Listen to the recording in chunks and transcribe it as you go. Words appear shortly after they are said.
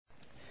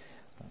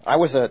I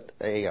was at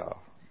a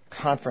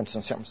conference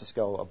in San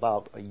Francisco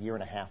about a year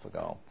and a half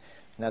ago.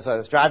 And as I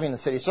was driving the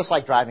city, it's just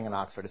like driving in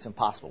Oxford. It's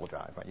impossible to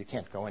drive, right? You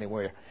can't go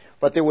anywhere.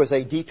 But there was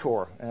a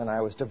detour, and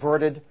I was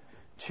diverted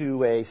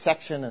to a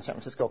section in San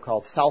Francisco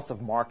called South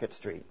of Market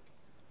Street.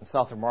 And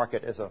South of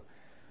Market is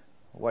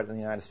what in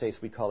the United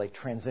States we call a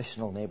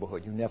transitional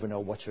neighborhood. You never know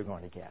what you're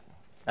going to get.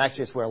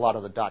 Actually, it's where a lot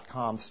of the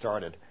dot-coms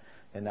started,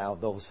 and now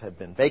those have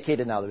been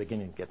vacated. Now they're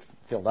beginning to get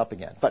filled up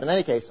again. But in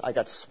any case, I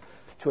got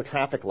to a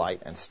traffic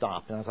light and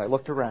stopped. And as I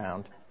looked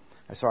around,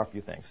 I saw a few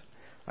things.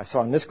 I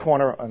saw in this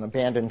corner an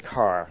abandoned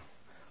car.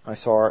 I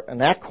saw in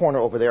that corner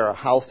over there a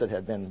house that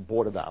had been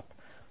boarded up.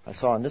 I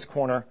saw in this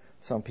corner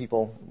some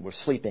people were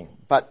sleeping.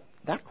 But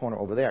that corner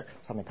over there,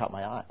 something caught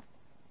my eye.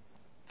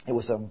 It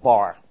was a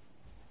bar,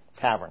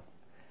 tavern.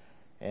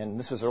 And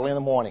this was early in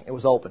the morning. It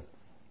was open.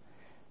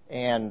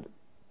 And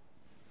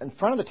in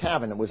front of the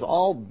tavern, it was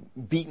all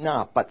beaten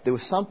up, but there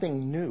was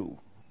something new.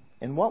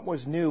 And what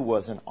was new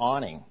was an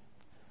awning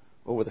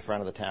over the front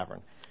of the tavern.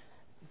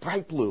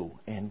 Bright blue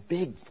and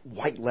big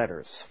white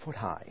letters, foot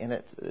high. And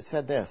it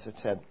said this. It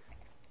said,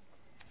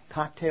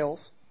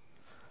 cocktails,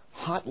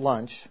 hot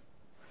lunch,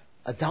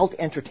 adult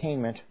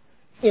entertainment,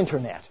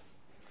 internet.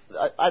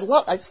 I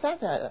love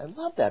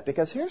that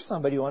because here's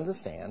somebody who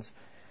understands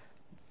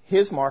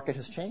his market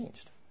has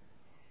changed.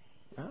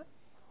 Right?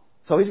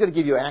 So he's going to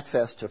give you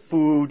access to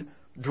food,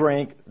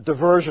 drink,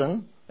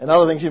 diversion, and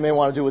other things you may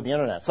want to do with the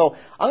internet. So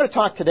I'm going to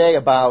talk today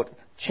about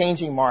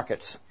changing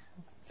markets,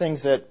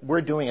 things that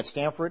we're doing at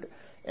Stanford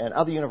and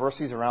other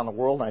universities around the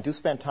world. And I do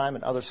spend time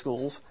in other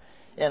schools.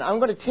 And I'm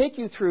going to take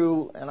you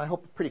through, and I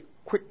hope a pretty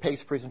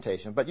quick-paced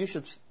presentation, but you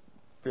should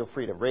feel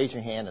free to raise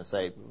your hand and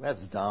say,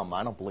 that's dumb,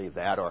 I don't believe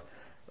that, or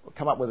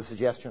come up with a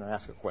suggestion or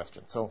ask a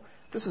question. So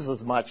this is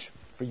as much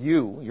for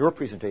you, your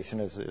presentation,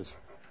 as it is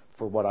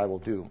for what I will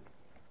do.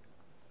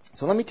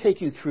 So let me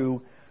take you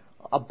through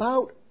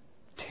about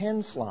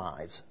 10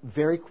 slides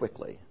very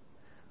quickly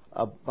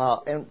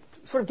about, and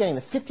sort of getting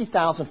the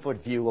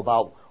 50,000-foot view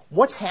about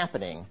what's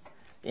happening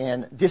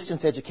in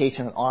distance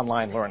education and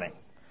online learning.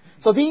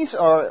 So these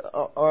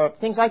are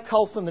things I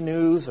culled from the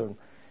news and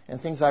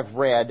things I've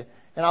read,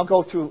 and I'll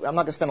go through. I'm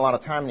not going to spend a lot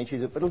of time on each of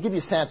these, but it'll give you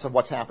a sense of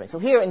what's happening. So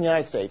here in the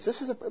United States,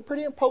 this is a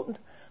pretty important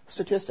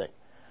statistic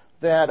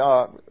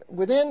that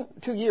within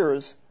 2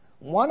 years,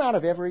 1 out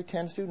of every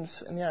 10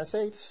 students in the United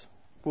States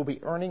will be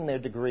earning their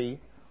degree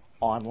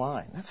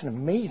online. That's an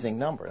amazing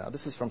number. Now,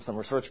 this is from some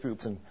research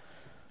groups, and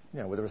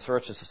where the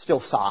research is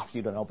still soft,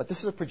 you don't know, but this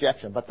is a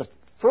projection. But the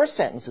first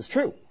sentence is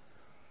true,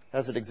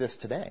 as it exists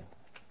today.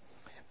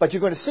 But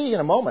you're going to see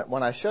in a moment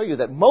when I show you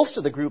that most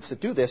of the groups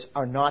that do this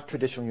are not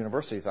traditional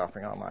universities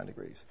offering online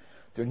degrees.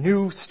 They're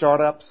new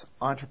startups,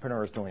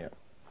 entrepreneurs doing it.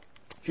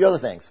 A few other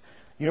things.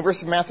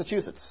 University of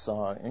Massachusetts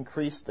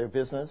increased their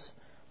business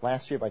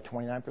last year by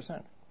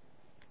 29%.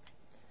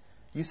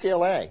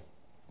 UCLA,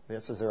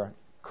 this is their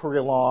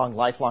career-long,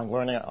 lifelong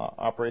learning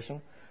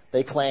operation.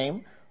 They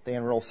claim they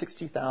enroll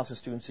 60,000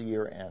 students a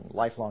year in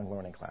lifelong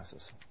learning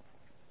classes.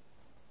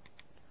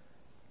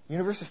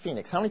 University of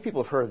Phoenix. How many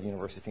people have heard of the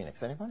University of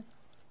Phoenix? Anybody?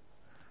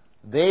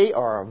 They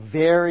are a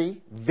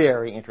very,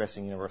 very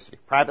interesting university.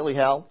 Privately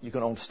held. You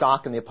can own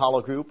stock in the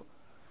Apollo Group.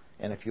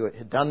 And if you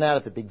had done that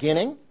at the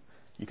beginning,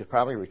 you could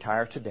probably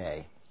retire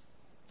today.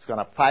 It's gone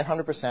up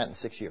 500% in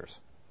 6 years.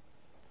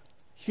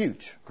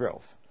 Huge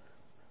growth.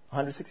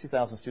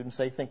 160,000 students.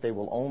 They think they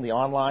will own the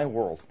online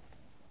world.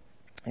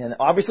 And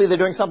obviously they're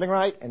doing something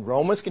right.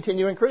 Enrollments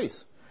continue to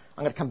increase.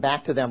 I'm going to come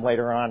back to them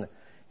later on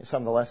in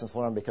some of the lessons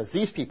learned because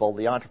these people,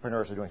 the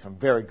entrepreneurs, are doing some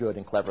very good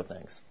and clever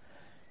things.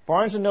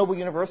 Barnes & Noble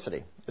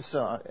University. This, in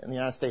the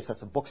United States,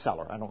 that's a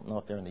bookseller. I don't know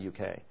if they're in the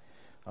UK.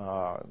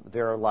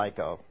 They're like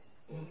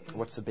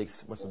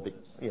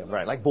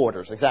like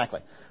Borders, exactly.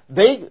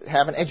 They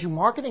have an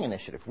edu-marketing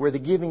initiative where they're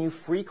giving you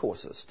free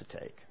courses to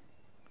take.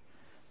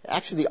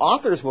 Actually, the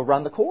authors will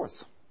run the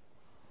course.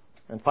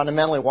 And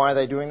fundamentally, why are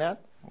they doing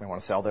that? They want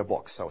to sell their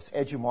books. So it's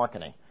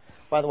edu-marketing.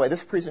 By the way,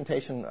 this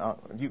presentation,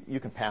 you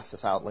can pass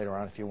this out later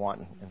on if you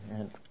want.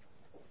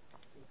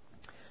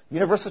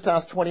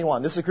 Universitas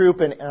 21. This is a group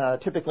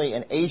typically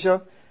in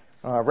Asia,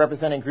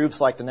 representing groups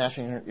like the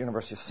National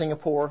University of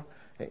Singapore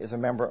is a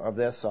member of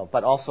this,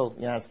 but also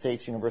the United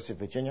States, University of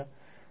Virginia.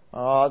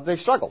 They've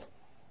struggled.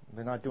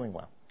 They're not doing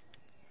well.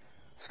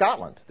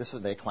 Scotland.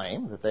 They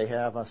claim that they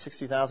have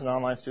 60,000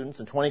 online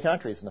students in 20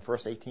 countries in the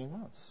first 18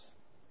 months.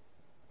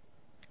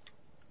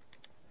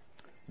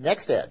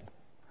 NextEd,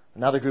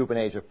 another group in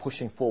Asia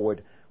pushing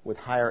forward with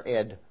higher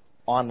ed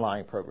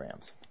online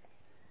programs.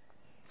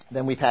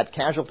 Then we've had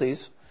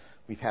casualties.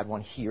 We've had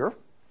one here.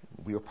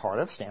 We were part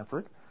of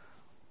Stanford,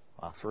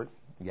 Oxford,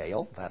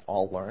 Yale, that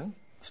all learn,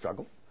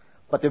 struggle.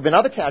 But there have been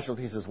other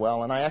casualties as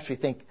well, and I actually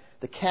think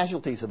the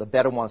casualties are the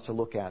better ones to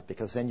look at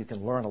because then you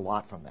can learn a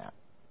lot from that.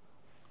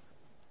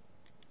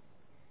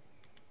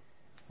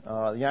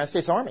 The United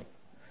States Army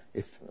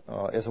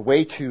is a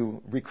way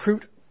to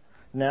recruit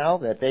now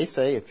that they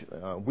say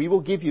we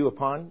will give you,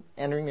 upon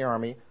entering the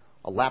Army,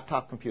 a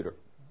laptop computer,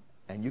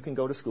 and you can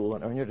go to school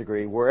and earn your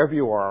degree wherever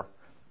you are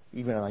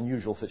even in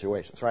unusual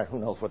situations, right? Who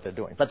knows what they're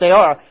doing? But they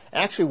are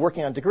actually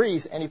working on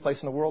degrees any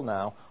place in the world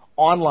now,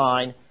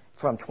 online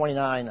from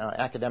 29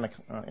 academic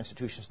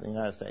institutions in the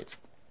United States.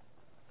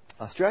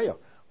 Australia,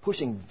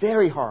 pushing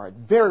very hard,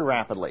 very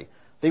rapidly.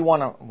 They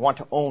want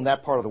to own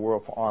that part of the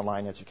world for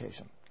online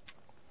education.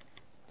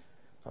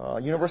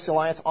 University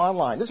Alliance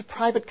Online. This is a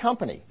private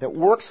company that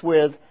works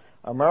with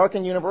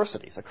American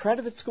universities,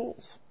 accredited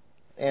schools.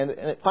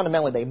 And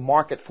fundamentally, they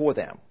market for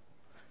them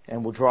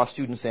and will draw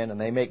students in,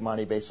 and they make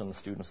money based on the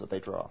students that they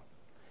draw.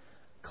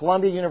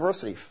 Columbia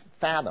University,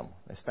 Fathom,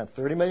 they spent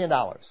 $30 million.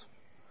 A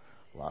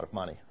lot of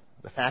money.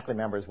 The faculty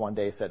members one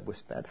day said, we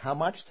spent how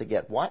much to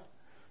get what?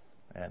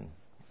 And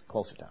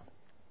close it down.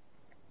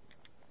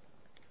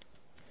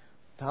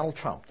 Donald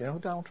Trump. Do you know who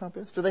Donald Trump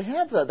is? Do they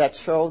have that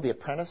show, The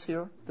Apprentice,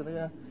 here? Do they?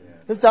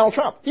 This is Donald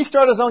Trump. He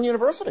started his own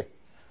university.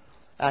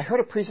 I heard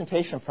a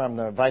presentation from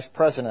the vice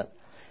president,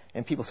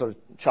 and people sort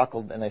of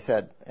chuckled, and they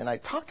said, and I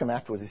talked to him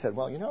afterwards, he said,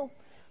 well,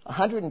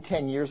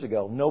 110 years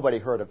ago, nobody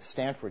heard of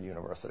Stanford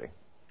University.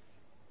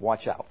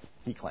 Watch out,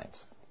 he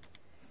claims.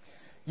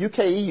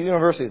 UKE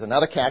University is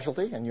another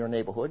casualty in your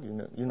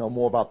neighborhood. You know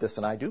more about this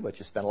than I do, but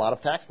you spend a lot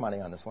of tax money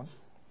on this one.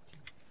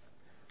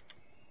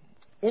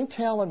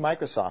 Intel and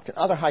Microsoft and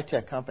other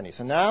high-tech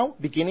companies are now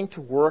beginning to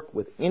work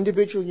with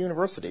individual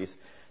universities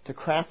to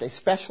craft a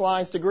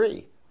specialized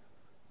degree,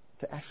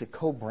 to actually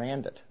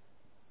co-brand it.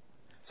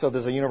 So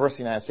there's a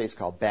university in the United States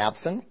called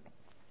Babson,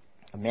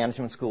 a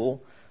management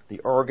school, the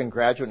Oregon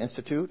Graduate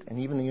Institute, and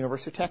even the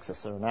University of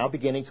Texas that are now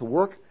beginning to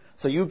work.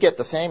 So you get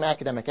the same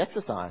academic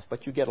exercise,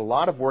 but you get a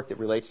lot of work that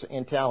relates to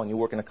Intel, and you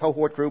work in a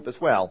cohort group as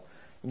well,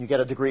 and you get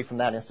a degree from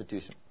that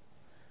institution.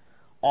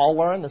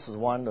 AllLearn, this is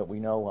one that we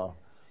know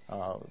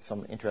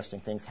some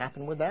interesting things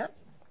happen with that.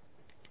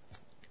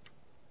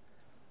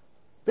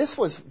 This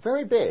was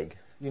very big.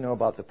 You know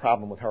about the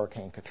problem with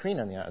Hurricane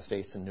Katrina in the United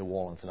States and New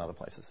Orleans and other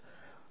places.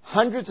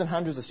 Hundreds and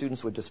hundreds of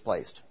students were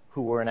displaced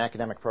who were in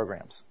academic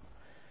programs.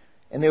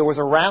 And there was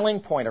a rallying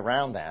point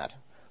around that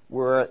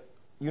where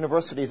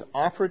universities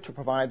offered to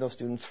provide those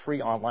students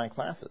free online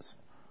classes.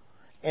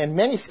 And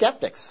many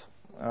skeptics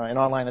in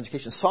online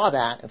education saw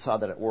that and saw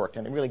that it worked,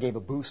 and it really gave a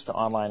boost to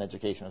online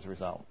education as a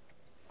result.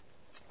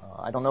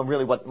 I don't know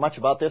really much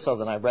about this other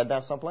than I read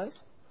that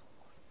someplace.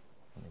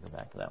 Let me go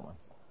back to that one.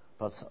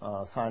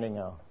 About signing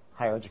a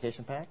Higher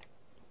Education Pact.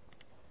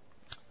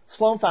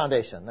 Sloan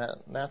Foundation,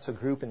 that's a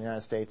group in the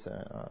United States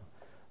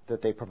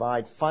that they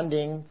provide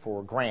funding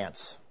for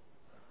grants,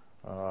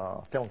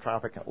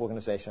 philanthropic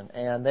organization,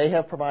 and they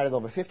have provided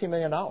over $50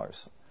 million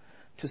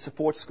to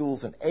support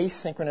schools in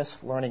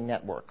asynchronous learning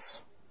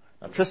networks.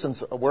 Now,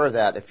 Tristan's aware of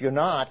that. If you're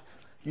not,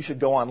 you should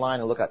go online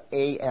and look at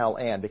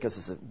ALN because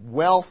there's a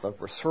wealth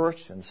of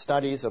research and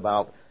studies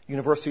about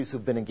universities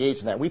who've been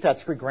engaged in that. We've had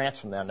 3 grants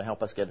from them to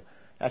help us get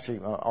actually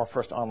our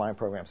first online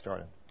program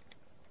started.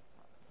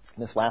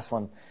 And this last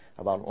one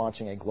about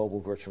launching a global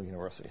virtual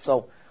university.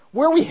 So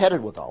where are we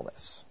headed with all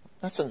this?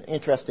 That's an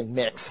interesting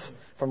mix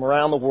from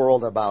around the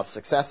world about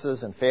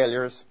successes and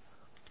failures.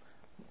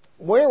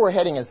 Where we're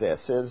heading is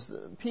this, is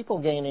people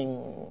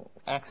gaining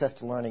access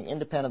to learning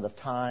independent of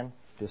time,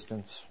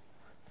 distance,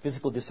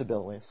 physical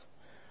disabilities.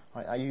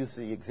 I use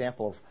the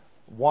example of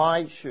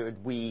why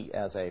should we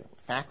as a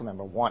faculty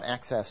member want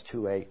access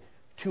to a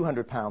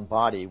 200-pound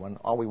body when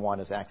all we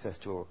want is access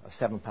to a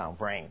 7-pound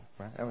brain.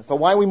 Right? So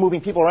why are we moving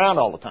people around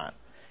all the time?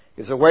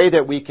 Is a way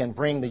that we can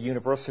bring the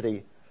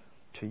university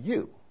to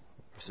you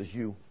versus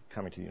you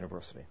coming to the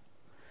university.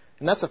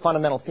 And that's a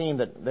fundamental theme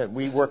that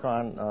we work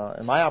on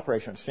in my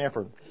operation at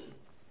Stanford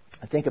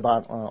and think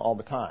about all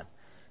the time.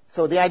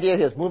 So the idea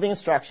here is moving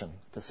instruction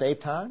to save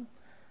time,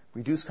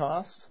 reduce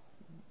costs,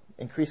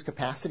 increase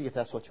capacity if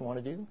that's what you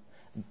want to do,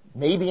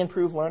 maybe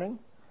improve learning,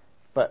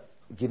 but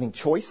giving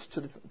choice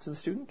to the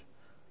student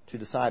to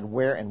decide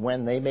where and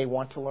when they may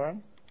want to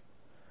learn,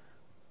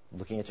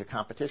 looking at your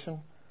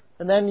competition.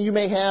 And then you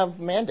may have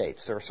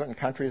mandates. There are certain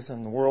countries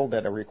in the world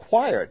that are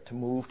required to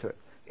move to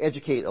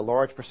educate a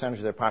large percentage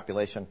of their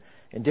population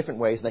in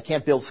different ways. They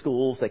can't build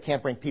schools. They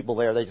can't bring people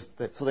there.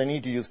 So they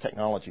need to use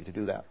technology to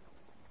do that.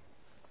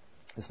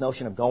 This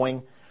notion of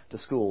going to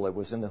school, it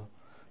was in the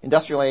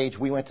industrial age,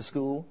 we went to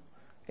school.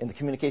 In the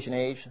communication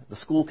age, the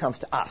school comes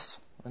to us.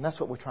 And that's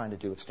what we're trying to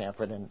do at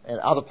Stanford and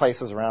other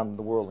places around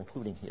the world,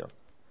 including here.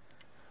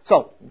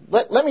 So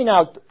let me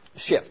now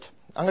shift.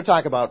 I'm going to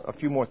talk about a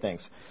few more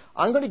things.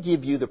 I'm going to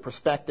give you the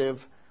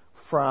perspective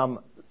from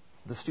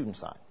the student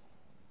side.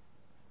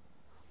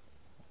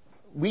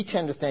 We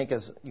tend to think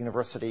as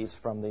universities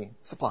from the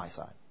supply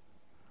side.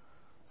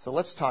 So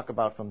let's talk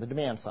about from the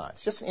demand side.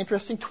 It's just an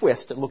interesting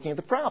twist at looking at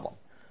the problem,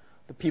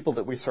 the people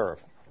that we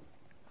serve.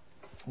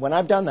 When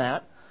I've done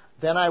that,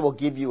 then I will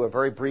give you a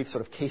very brief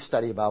sort of case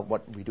study about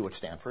what we do at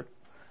Stanford.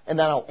 And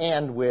then I'll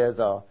end with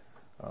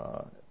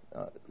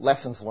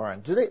lessons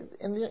learned. Do they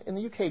in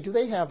the UK, do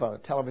they have a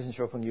television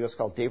show from the US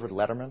called David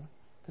Letterman?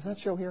 Is that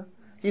show here?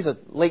 He's a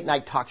late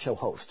night talk show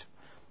host.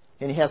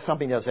 And he has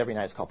something he does every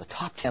night. It's called the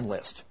Top 10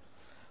 List.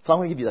 So I'm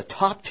going to give you the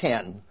top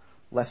 10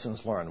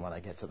 lessons learned when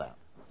I get to that.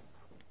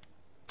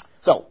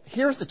 So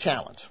here's the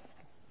challenge.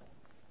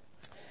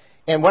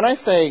 And when I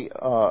say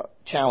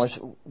challenge,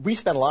 we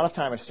spend a lot of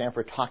time at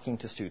Stanford talking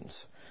to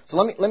students. So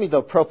let me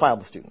though profile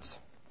the students.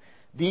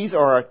 These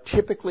are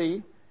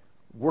typically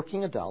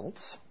working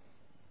adults,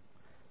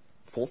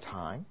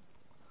 full-time.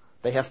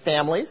 They have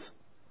families,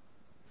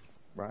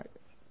 right?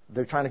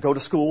 They're trying to go to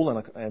school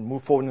and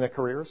move forward in their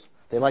careers.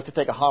 They like to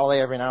take a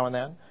holiday every now and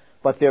then.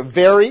 But they're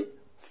very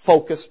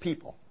focused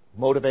people,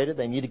 motivated.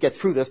 They need to get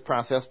through this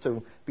process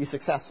to be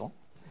successful.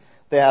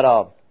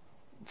 That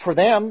for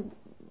them,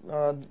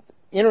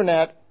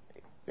 internet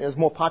is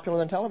more popular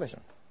than television.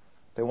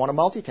 They want to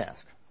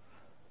multitask.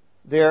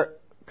 They're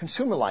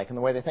consumer-like in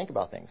the way they think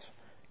about things.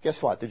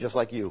 Guess what? They're just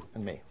like you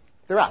and me.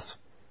 They're us.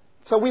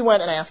 So we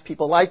went and asked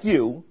people like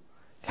you,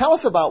 tell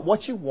us about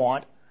what you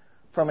want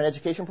from an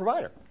education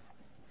provider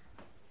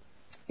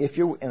if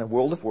you're in a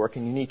world of work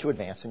and you need to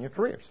advance in your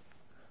careers.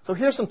 So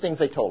here's some things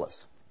they told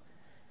us.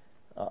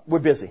 We're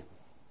busy,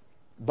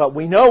 but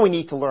we know we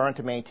need to learn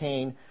to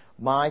maintain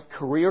my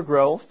career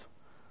growth,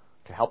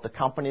 to help the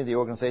company, the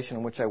organization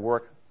in which I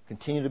work,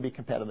 continue to be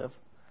competitive.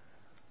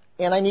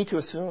 And I need to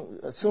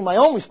assume my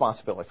own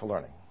responsibility for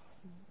learning.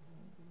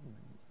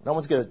 No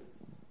one's going to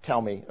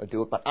tell me or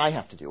do it, but I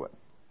have to do it.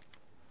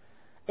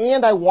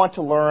 And I want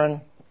to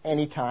learn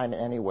anytime,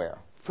 anywhere.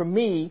 For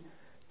me,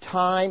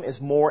 time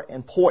is more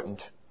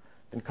important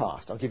than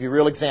cost. I'll give you a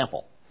real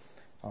example.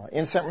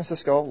 In San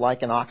Francisco,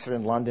 like in Oxford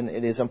and London,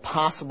 it is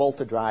impossible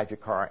to drive your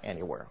car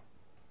anywhere.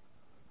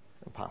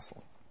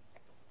 Impossible.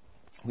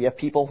 We have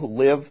people who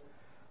live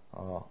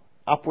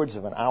upwards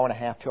of an hour and a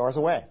half, 2 hours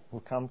away, who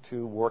come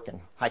to work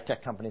in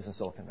high-tech companies in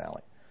Silicon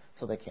Valley.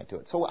 So they can't do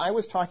it. So I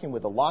was talking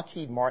with a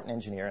Lockheed Martin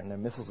engineer in the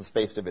Missiles and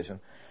Space Division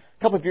a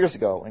couple of years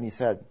ago, and he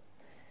said,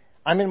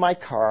 I'm in my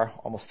car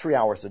almost 3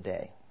 hours a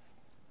day.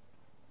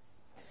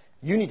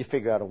 You need to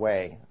figure out a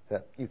way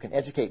that you can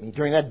educate me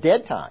during that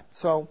dead time.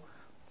 So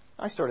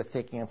I started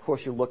thinking, of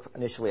course, you look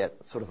initially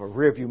at sort of a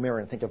rearview mirror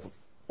and think of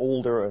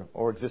older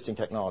or existing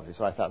technology.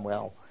 So I thought,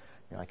 well,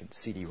 I could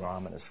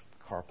CD-ROM in his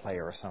car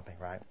player or something,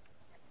 right?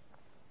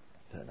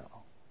 But no.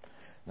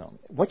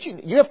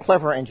 You have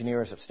clever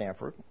engineers at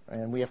Stanford,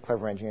 and we have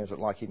clever engineers at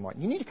Lockheed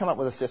Martin. You need to come up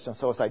with a system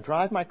so as I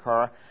drive my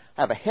car,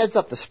 I have a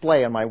heads-up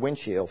display on my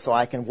windshield so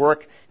I can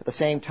work at the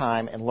same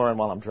time and learn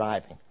while I'm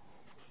driving.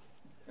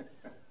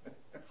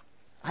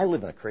 I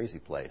live in a crazy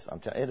place.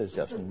 It is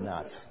just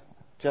nuts.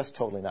 Just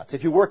totally nuts.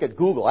 If you work at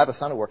Google, I have a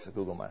son who works at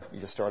Google. You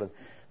just started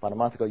about a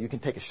month ago. You can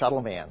take a shuttle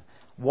van.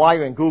 While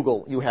you're in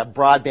Google, you have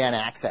broadband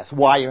access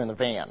while you're in the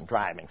van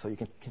driving, so you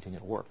can continue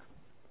to work.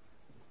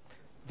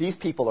 These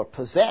people are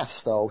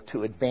possessed, though,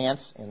 to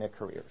advance in their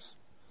careers.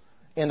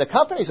 And the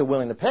companies are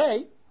willing to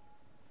pay,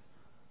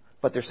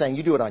 but they're saying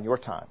you do it on your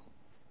time.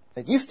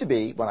 It used to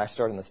be, when I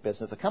started in this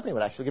business, a company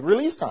would actually give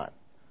release time.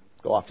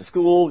 Go off to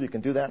school, you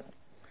can do that.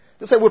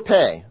 They say, we'll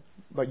pay,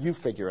 but you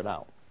figure it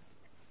out.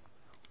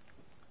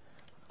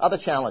 Other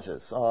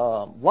challenges,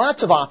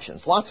 lots of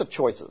options, lots of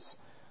choices.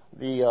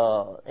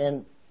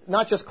 And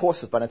not just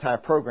courses, but entire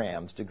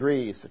programs,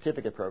 degrees,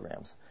 certificate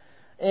programs.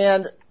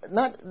 And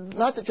not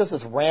that just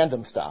this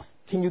random stuff.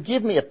 Can you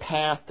give me a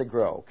path to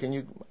grow? Can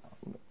you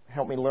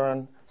help me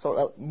learn,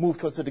 move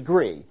towards a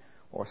degree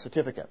or a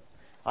certificate?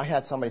 I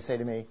had somebody say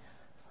to me,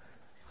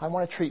 I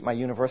want to treat my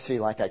university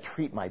like I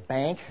treat my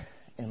bank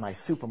and my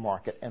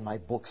supermarket and my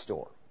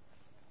bookstore.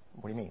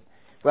 What do you mean?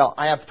 Well,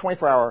 I have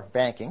 24-hour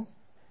banking.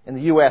 In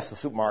the U.S., the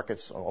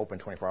supermarkets are open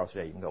 24 hours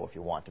a day. You can go if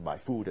you want to buy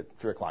food at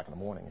 3 o'clock in the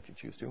morning if you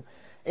choose to.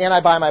 And I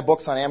buy my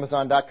books on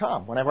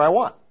Amazon.com whenever I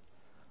want.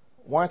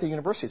 Why aren't the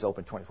universities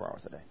open 24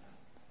 hours a day?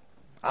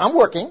 I'm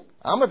working.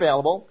 I'm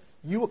available.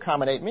 You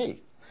accommodate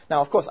me.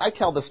 Now, of course, I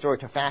tell this story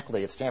to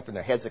faculty at Stanford and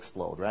their heads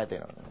explode, right?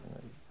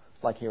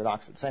 It's like here at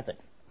Oxford, same thing.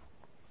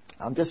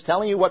 I'm just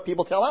telling you what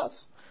people tell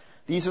us.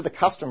 These are the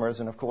customers,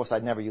 and of course,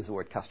 I'd never use the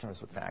word customers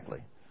with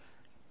faculty.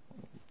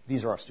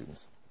 These are our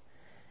students.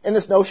 In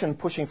this notion,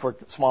 pushing for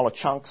smaller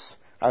chunks,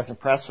 I was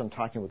impressed from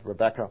talking with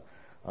Rebecca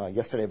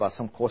yesterday about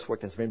some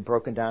coursework that's been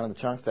broken down in the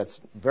chunks. That's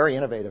very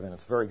innovative, and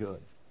it's very good.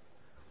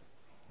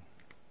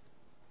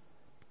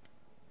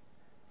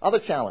 Other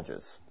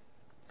challenges.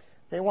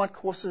 They want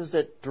courses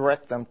that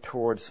direct them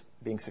towards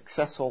being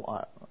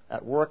successful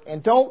at work,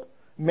 and don't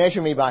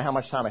measure me by how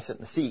much time I sit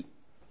in the seat.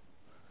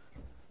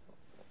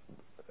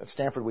 At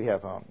Stanford, we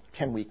have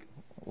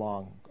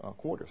 10-week-long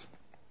quarters.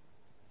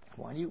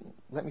 Why do you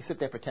let me sit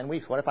there for 10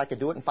 weeks? What if I could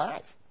do it in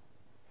 5?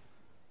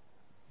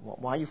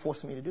 Why are you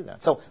forcing me to do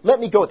that? So let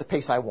me go at the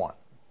pace I want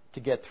to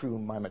get through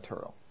my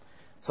material.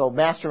 So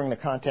mastering the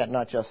content,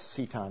 not just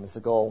seat time, is the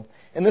goal.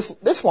 And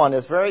this one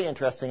is very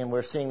interesting, and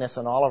we're seeing this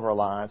in all of our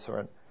lives.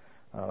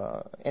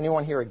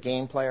 Anyone here a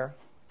game player?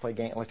 Play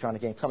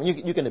electronic games?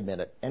 You can admit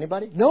it.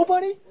 Anybody?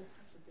 Nobody?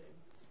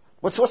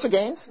 What's the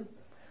games?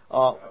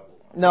 No,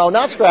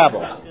 not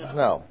Scrabble.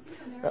 No.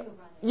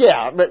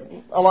 Yeah,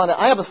 but Alana,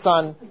 I have a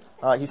son.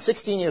 He's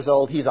 16 years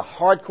old. He's a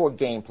hardcore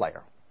game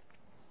player.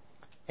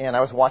 And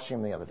I was watching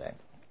him the other day,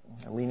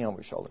 leaning over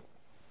his shoulder.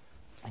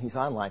 He's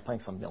online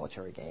playing some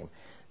military game.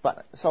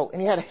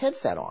 And he had a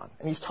headset on,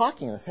 and he's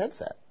talking in this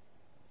headset.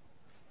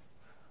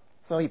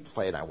 So he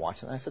played, and I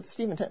watched it, and I said,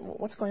 Stephen,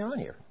 what's going on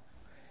here?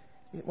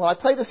 Well, I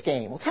play this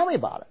game. Well, tell me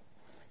about it.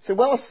 He said,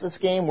 well, it's this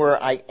game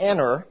where I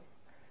enter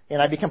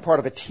and I become part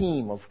of a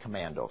team of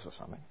commandos or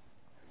something.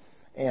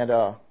 And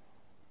I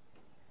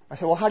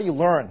said, well, how do you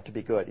learn to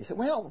be good? He said,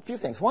 well, a few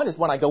things. One is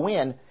when I go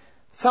in,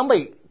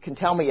 somebody can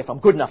tell me if I'm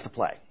good enough to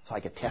play. So I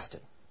get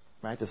tested.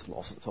 Right? This is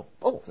also,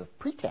 the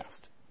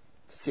pre-test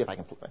to see if I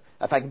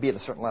can be at a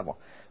certain level.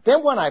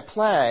 Then when I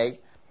play,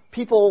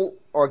 people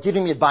are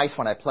giving me advice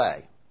when I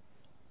play.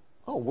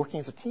 Oh, working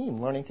as a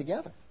team, learning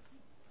together.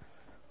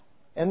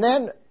 And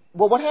then,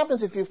 well, what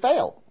happens if you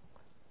fail?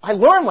 I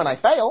learn when I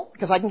fail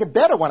because I can get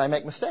better when I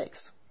make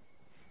mistakes.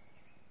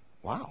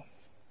 Wow.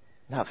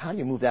 Now, how do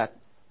you move that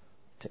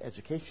to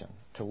education,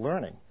 to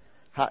learning?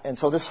 And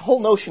so this whole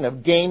notion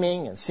of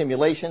gaming and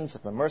simulations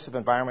of immersive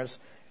environments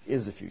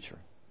is the future.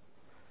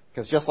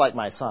 Because just like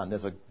my son,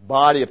 there's a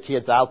body of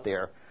kids out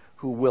there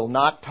who will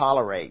not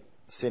tolerate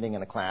sitting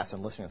in a class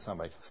and listening to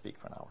somebody speak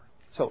for an hour.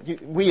 So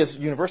we as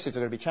universities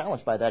are going to be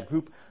challenged by that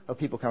group of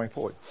people coming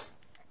forward.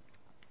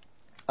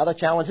 Other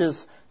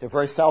challenges, they're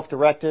very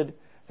self-directed.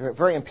 They're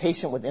very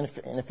impatient with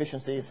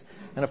inefficiencies.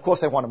 And, of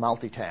course, they want to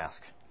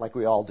multitask, like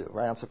we all do,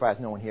 right? I'm surprised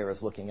no one here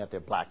is looking at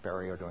their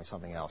BlackBerry or doing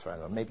something else, right?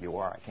 Or maybe you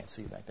are. I can't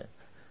see you back there.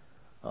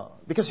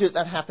 Because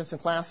that happens in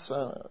class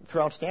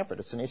throughout Stanford.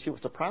 It's an issue.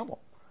 It's a problem.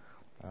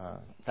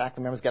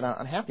 Faculty members get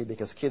unhappy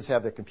because kids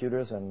have their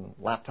computers and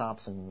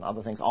laptops and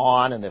other things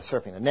on, and they're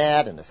surfing the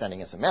net, and they're sending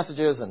in some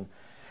messages, and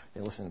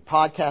they're listening to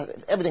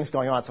podcasts. Everything's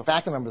going on. So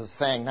faculty members are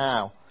saying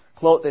now,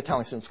 they're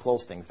telling students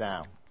close things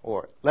down.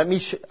 Or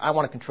I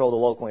want to control the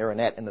local area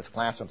net in this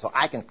classroom so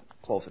I can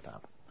close it down.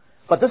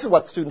 But this is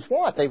what students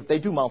want. They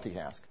do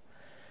multitask.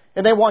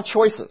 And they want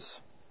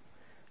choices.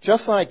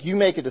 Just like you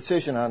make a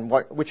decision on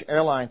which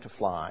airline to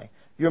fly,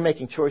 you're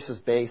making choices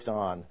based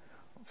on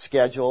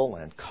schedule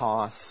and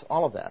costs,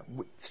 all of that.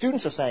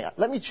 Students are saying,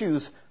 let me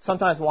choose.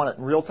 Sometimes I want it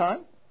in real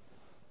time.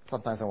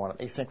 Sometimes I want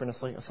it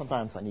asynchronously. Or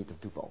sometimes I need to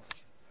do both.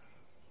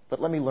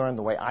 But let me learn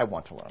the way I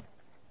want to learn.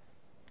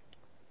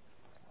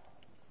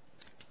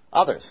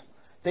 Others.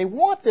 They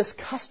want this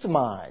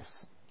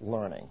customized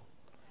learning.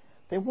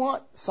 They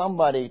want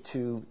somebody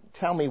to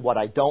tell me what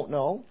I don't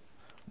know,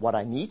 what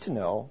I need to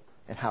know,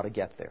 and how to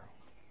get there.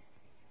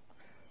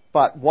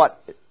 But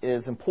what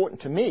is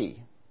important to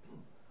me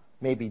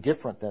may be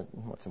different than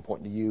what's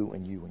important to you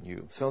and you and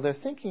you. So they're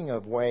thinking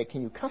of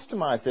can you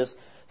customize this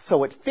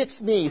so it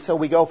fits me? So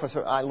we go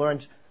I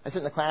sit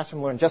in the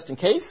classroom, learn just in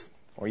case,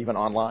 or even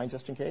online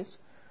just in case,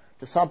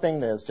 to something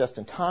that's just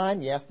in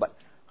time, yes, but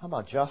how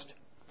about just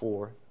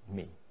for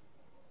me?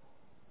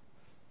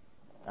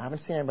 I haven't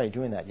seen anybody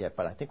doing that yet,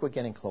 but I think we're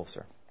getting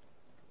closer.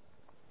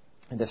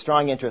 And there's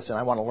strong interest, and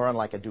I want to learn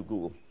like I do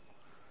Google.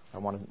 I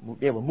want to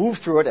be able to move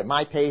through it at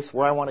my pace,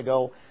 where I want to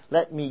go.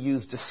 Let me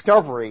use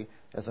discovery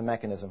as a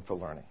mechanism for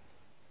learning.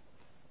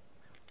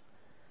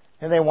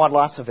 And they want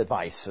lots of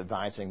advice,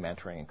 advising,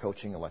 mentoring, and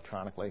coaching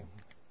electronically.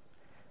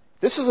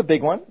 This is a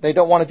big one. They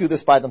don't want to do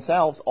this by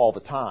themselves all the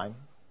time.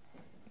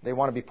 They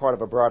want to be part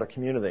of a broader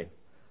community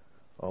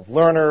of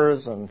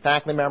learners and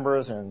faculty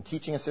members and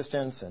teaching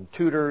assistants and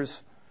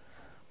tutors,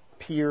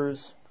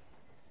 peers,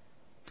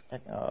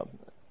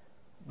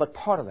 but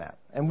part of that.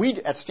 And we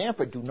at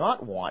Stanford do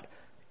not want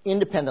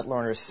independent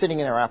learners sitting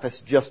in our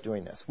office just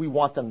doing this. We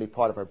want them to be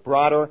part of a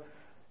broader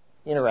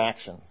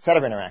set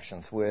of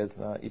interactions with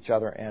each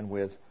other and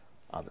with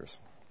others.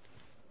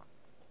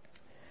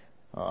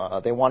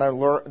 They want to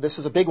learn. This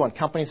is a big one.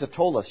 Companies have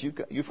told us,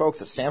 you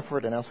folks at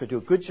Stanford and elsewhere do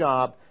a good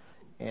job,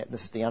 and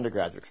this is the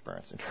undergraduate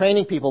experience, in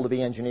training people to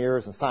be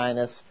engineers and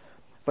scientists,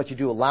 but you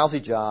do a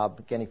lousy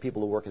job getting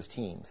people to work as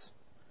teams.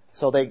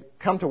 So they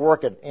come to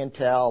work at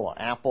Intel or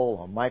Apple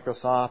or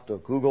Microsoft or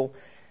Google,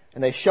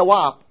 and they show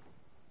up,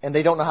 and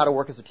they don't know how to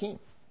work as a team.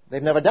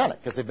 They've never done it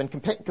because they've been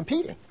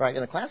competing, right,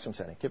 in a classroom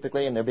setting,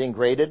 typically, and they're being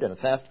graded and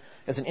assessed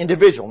as an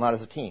individual, not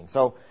as a team.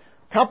 So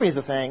companies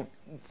are saying,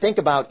 think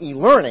about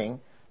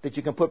e-learning, that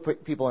you can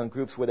put people in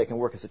groups where they can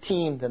work as a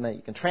team, then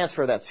you can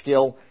transfer that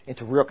skill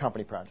into real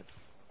company projects.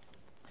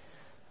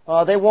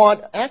 They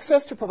want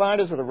access to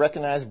providers with a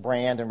recognized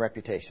brand and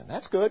reputation.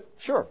 That's good,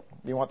 sure.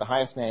 You want the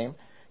highest name.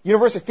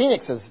 University of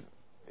Phoenix has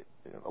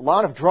a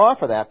lot of draw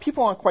for that.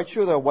 People aren't quite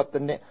sure, though, what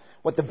the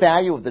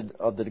value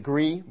of the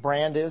degree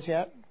brand is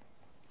yet.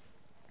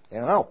 They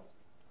don't know.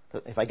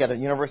 If I get a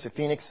University of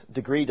Phoenix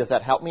degree, does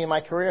that help me in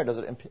my career, or is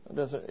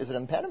it an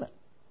impediment?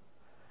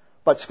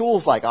 But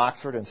schools like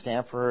Oxford and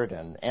Stanford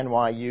and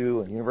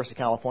NYU and University of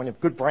California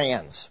have good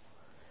brands.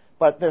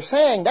 But they're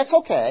saying that's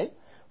okay,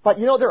 but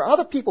there are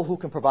other people who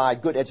can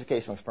provide good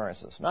educational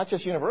experiences, not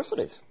just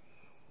universities.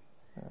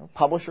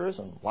 Publishers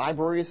and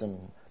libraries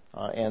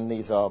and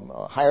these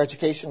higher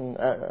education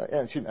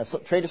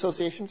trade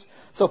associations.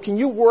 So can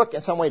you work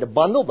in some way to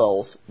bundle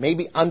those,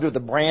 maybe under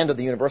the brand of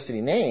the university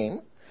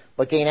name,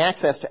 but gain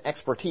access to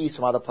expertise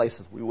from other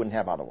places we wouldn't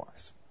have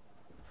otherwise?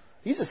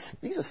 These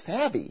are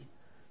savvy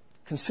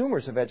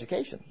consumers of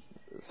education.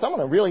 Some of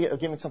them really are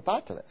giving some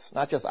thought to this.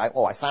 Not just,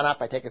 I sign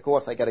up, I take a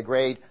course, I get a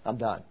grade, I'm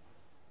done.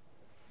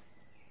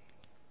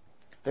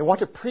 They want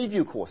to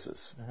preview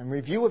courses and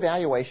review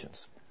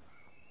evaluations.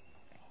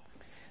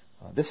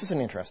 This is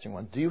an interesting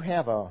one. Do you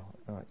have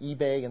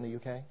eBay in the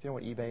UK? Do you know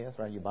what eBay is,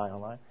 right? You buy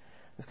online.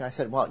 This guy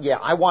said, well, yeah,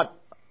 I want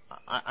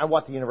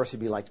the university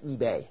to be like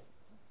eBay.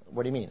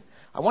 What do you mean?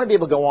 I want to be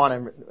able to go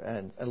on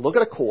and look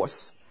at a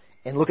course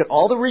and look at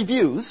all the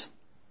reviews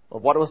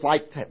of what it was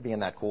like to be in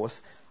that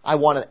course. I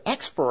want an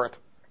expert,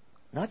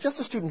 not just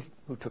a student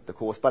who took the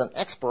course, but an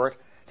expert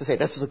to say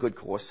this is a good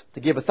course, to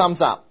give a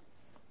thumbs up,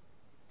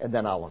 and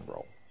then I'll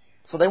enroll.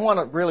 So they want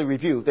to really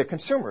review. They're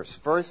consumers,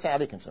 very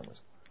savvy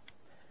consumers.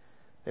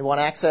 They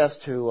want access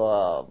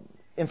to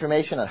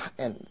information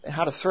and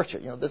how to search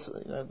it.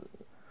 The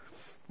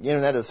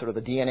internet is sort of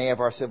the DNA of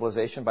our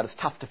civilization, but it's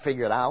tough to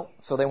figure it out.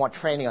 So they want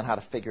training on how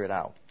to figure it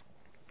out.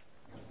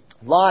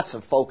 Lots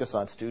of focus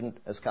on student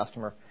as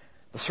customer.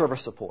 The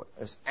service support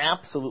is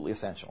absolutely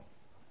essential.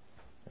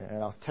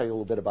 And I'll tell you a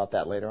little bit about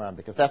that later on,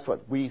 because that's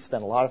what we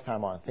spend a lot of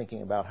time on,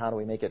 thinking about how do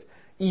we make it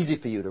easy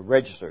for you to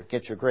register,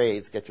 get your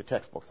grades, get your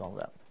textbooks, all of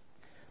that.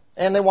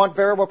 And they want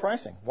variable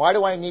pricing. Why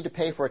do I need to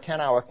pay for a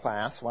 10-hour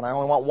class when I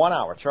only want 1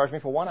 hour? Charge me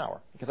for 1 hour,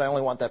 because I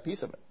only want that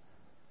piece of it.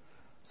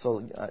 So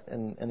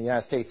in the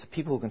United States, the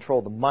people who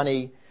control the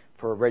money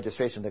for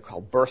registration, they're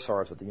called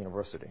bursars at the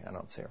university. I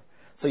know it's here.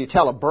 So you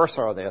tell a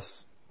bursar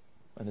this,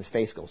 and his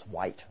face goes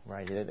white,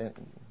 right? They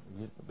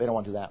don't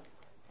want to do that.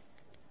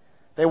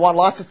 They want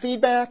lots of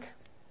feedback.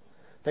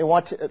 They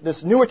want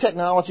this newer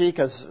technology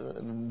because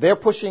they're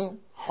pushing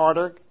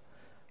harder.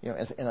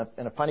 In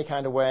a funny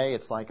kind of way,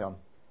 it's like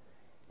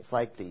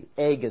the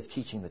egg is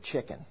teaching the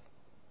chicken.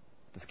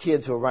 There's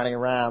kids who are running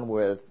around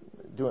with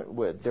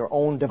their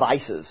own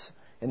devices,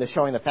 and they're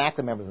showing the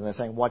faculty members, and they're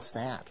saying, "What's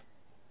that?"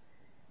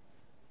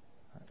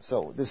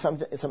 So there's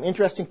some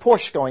interesting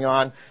push going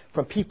on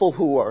from people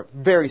who are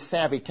very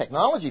savvy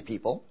technology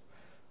people,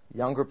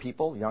 younger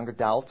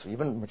adults,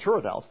 even mature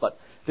adults, but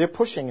they're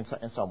pushing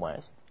in some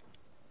ways.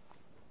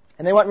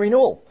 And they want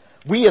renewal.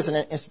 We as an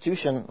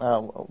institution,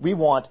 we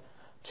want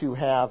to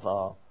have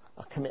a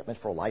commitment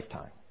for a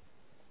lifetime.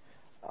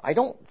 I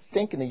don't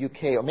think in the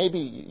UK, or maybe,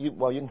 you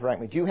can correct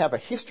me, do you have a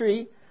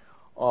history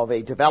of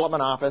a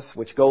development office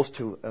which goes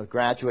to a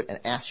graduate and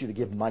asks you to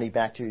give money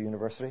back to your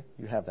university?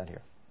 You have that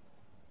here.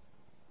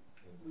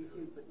 We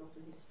do, but not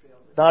a history of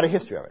it. Not a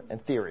history of it, in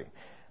theory.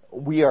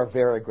 We are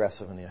very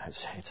aggressive in the United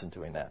States in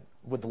doing that,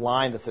 with the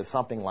line that says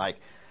something like,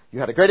 you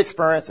had a great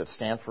experience at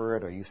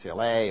Stanford or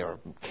UCLA or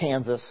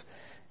Kansas,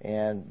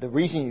 and the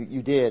reason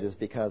you did is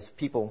because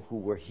people who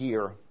were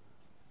here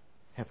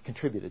have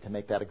contributed to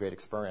make that a great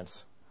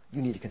experience.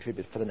 You need to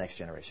contribute for the next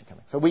generation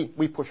coming. So we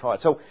push hard.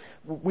 So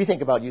we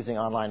think about using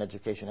online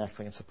education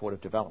actually in support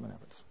of development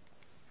efforts.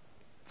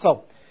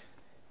 So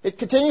it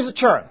continues to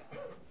churn.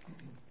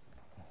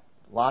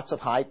 Lots of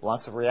hype,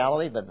 lots of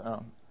reality,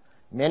 but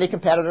many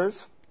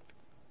competitors.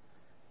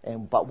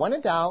 But when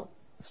in doubt,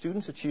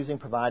 students are choosing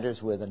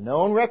providers with a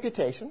known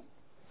reputation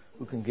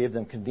who can give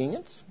them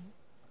convenience,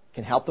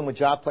 can help them with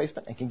job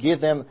placement, and can give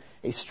them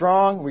a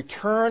strong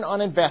return on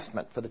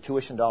investment for the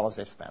tuition dollars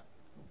they've spent.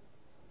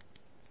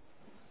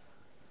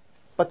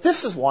 But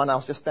this is one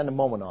I'll just spend a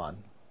moment on.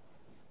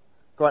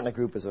 Gartner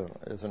Group is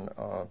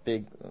a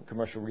big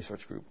commercial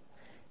research group.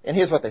 And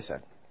here's what they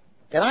said.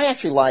 And I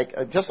actually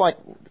just like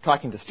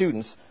talking to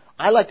students,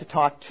 I like to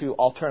talk to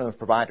alternative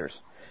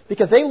providers,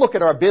 because they look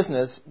at our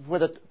business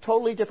with a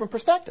totally different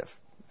perspective.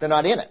 They're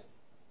not in it.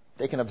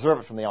 They can observe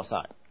it from the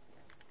outside.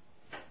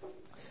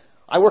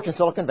 I work in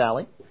Silicon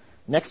Valley.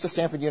 Next to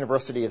Stanford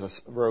University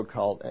is a road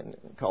called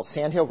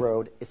Sand Hill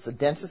Road. It's the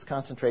densest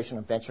concentration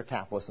of venture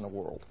capitalists in the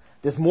world.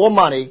 There's more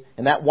money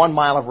in that 1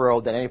 mile of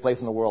road than any place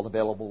in the world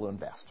available to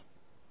invest.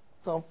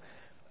 So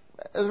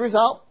as a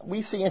result,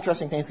 we see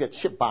interesting things get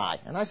shipped by.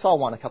 And I saw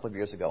one a couple of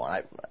years ago,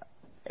 and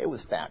it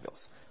was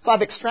fabulous. So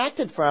I've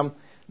extracted from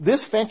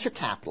this venture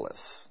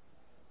capitalist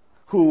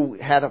who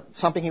had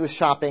something he was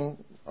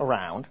shopping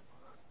around,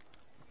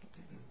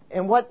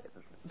 and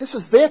this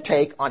was their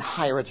take on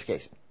higher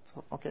education.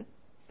 So, okay,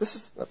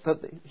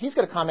 he's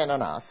going to comment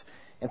on us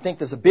and think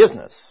there's a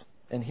business,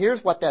 and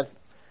here's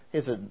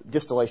a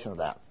distillation of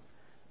that.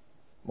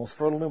 Most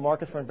fertile new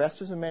market for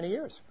investors in many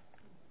years.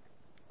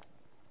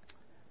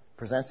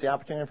 Presents the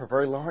opportunity for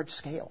very large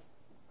scale.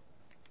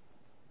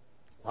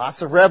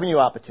 Lots of revenue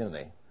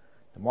opportunity.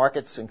 The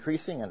market's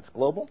increasing and it's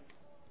global.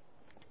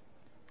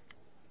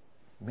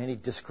 Many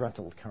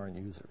disgruntled current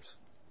users.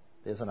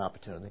 There's an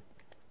opportunity.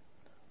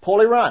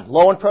 Poorly run,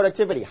 low in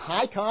productivity,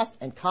 high cost,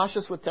 and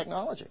cautious with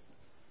technology.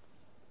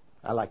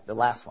 I like the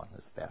last one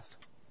is the best.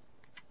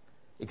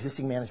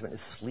 Existing management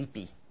is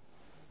sleepy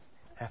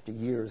after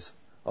years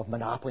of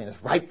monopoly and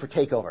is ripe for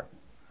takeover.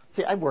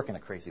 See, I work in a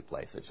crazy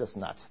place. It's just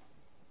nuts.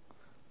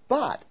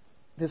 But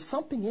there's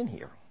something in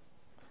here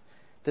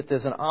that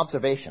there's an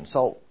observation.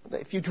 So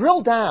if you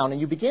drill down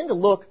and you begin to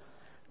look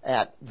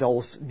at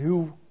those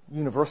new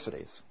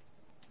universities,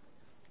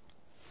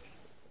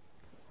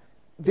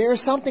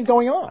 there's something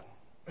going on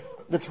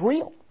that's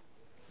real.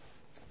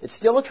 It's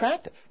still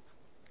attractive.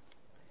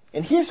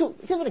 And here's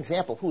an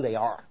example of who they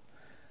are.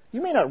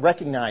 You may not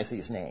recognize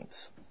these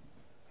names,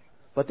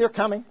 but they're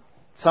coming.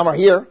 Some are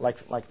here,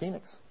 like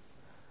Phoenix.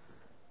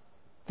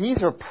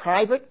 These are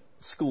private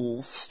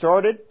schools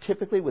started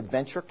typically with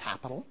venture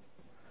capital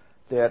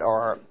that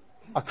are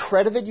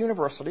accredited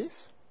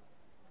universities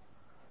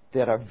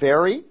that are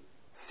very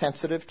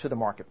sensitive to the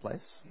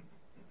marketplace.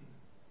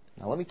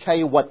 Now, let me tell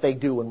you what they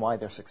do and why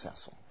they're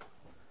successful.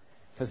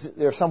 Because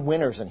there are some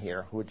winners in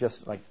here who are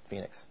just like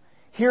Phoenix.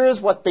 Here is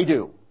what they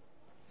do.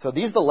 So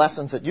these are the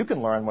lessons that you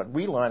can learn, what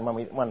we learn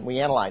when we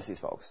analyze these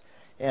folks.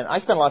 And I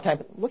spend a lot of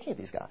time looking at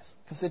these guys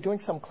because they're doing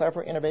some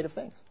clever, innovative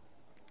things.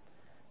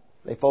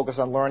 They focus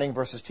on learning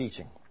versus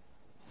teaching.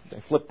 They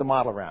flip the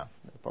model around.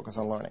 They focus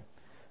on learning.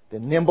 They're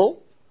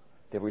nimble.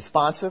 They're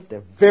responsive.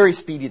 They're very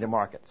speedy to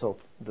market. So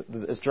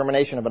this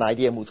germination of an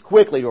idea moves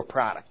quickly to a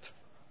product.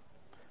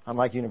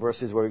 Unlike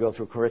universities where we go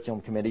through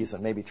curriculum committees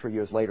and maybe 3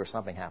 years later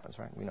something happens,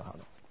 right? We know how it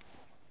is.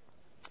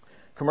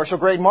 Commercial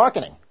grade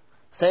marketing,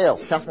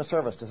 sales, customer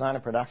service, design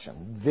and production.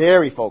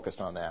 Very focused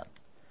on that.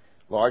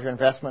 Larger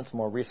investments,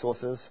 more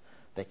resources.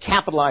 They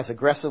capitalize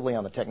aggressively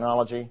on the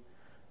technology.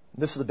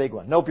 This is the big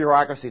one. No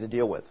bureaucracy to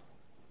deal with.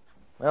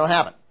 They don't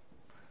have it.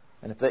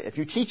 And if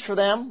you teach for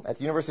them at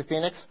the University of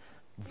Phoenix,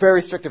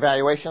 very strict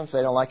evaluations.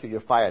 They don't like you, you're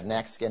fired.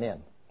 Next, get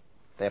in.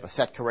 They have a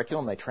set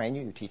curriculum. They train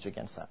you. You teach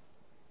against that.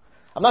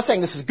 I'm not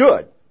saying this is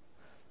good,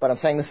 but I'm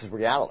saying this is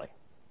reality.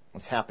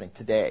 What's happening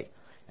today.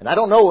 And I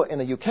don't know in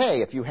the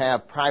UK if you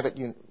have private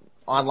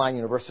online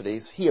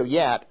universities here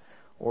yet,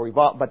 or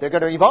evolve, but they're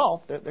going to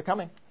evolve. They're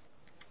coming.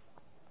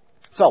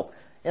 So,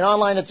 in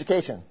online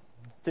education,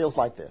 feels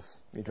like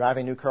this. You're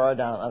driving a new car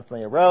down an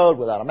unfamiliar road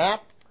without a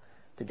map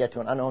to get to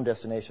an unknown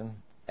destination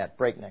at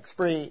breakneck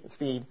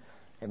speed.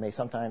 It may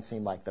sometimes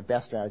seem like the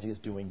best strategy is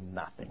doing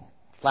nothing.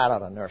 Flat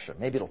out inertia.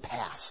 Maybe it'll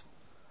pass.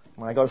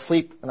 When I go to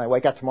sleep and I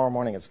wake up tomorrow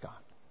morning, it's gone.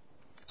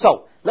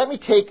 So, let me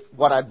take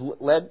what I've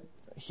led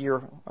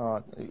here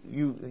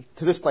you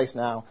to this place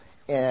now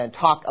and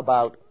talk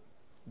about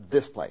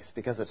this place.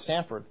 Because at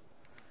Stanford,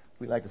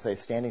 we like to say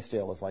standing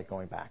still is like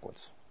going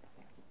backwards.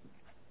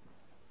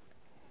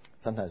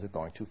 Sometimes we're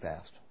going too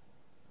fast.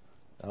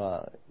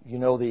 You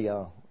know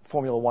the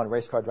Formula One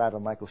race car driver,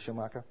 Michael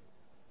Schumacher?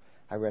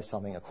 I read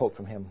a quote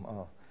from him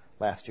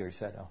last year. He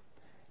said,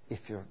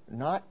 if you're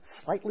not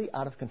slightly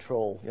out of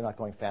control, you're not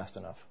going fast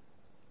enough.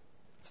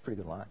 It's a pretty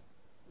good line.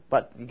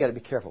 But you got to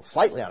be careful.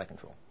 Slightly out of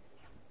control.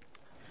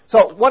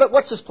 So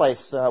what's this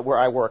place where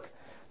I work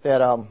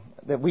that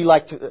we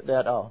like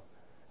to,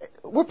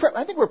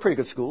 I think we're a pretty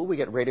good school. We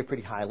get rated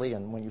pretty highly.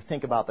 And when you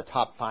think about the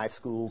top 5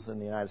 schools in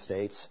the United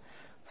States,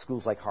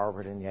 schools like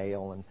Harvard and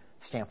Yale and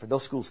Stanford,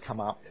 those schools come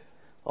up.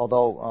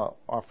 Although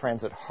our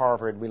friends at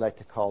Harvard, we like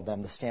to call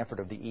them the Stanford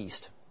of the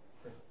East.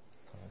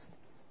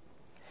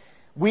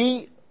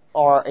 We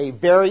are a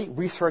very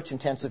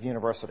research-intensive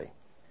university.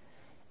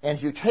 And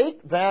if you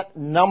take that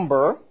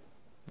number,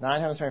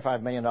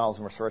 $975 million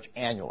in research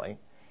annually,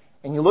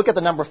 and you look at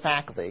the number of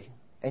faculty,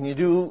 and you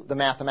do the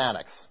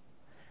mathematics,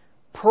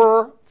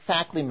 per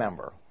faculty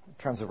member, in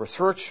terms of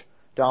research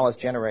dollars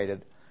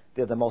generated,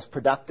 they're the most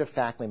productive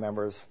faculty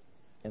members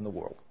in the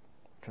world,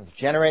 in terms of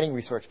generating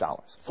research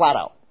dollars, flat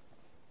out.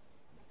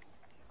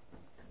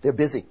 They're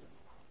busy.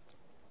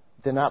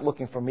 They're not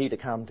looking for me to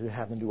come to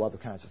have them do other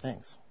kinds of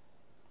things.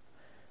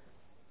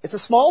 It's a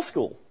small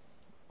school.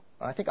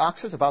 I think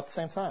Oxford's about the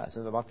same size.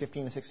 It's about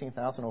 15,000 to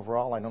 16,000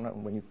 overall. I don't know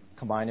when you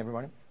combine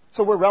everybody.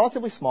 So we're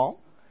relatively small.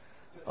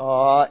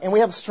 And we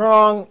have a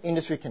strong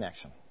industry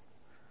connection.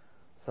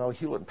 So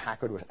Hewlett and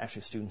Packard were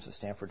actually students at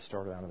Stanford,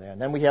 started out of there.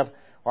 And then we have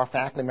our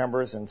faculty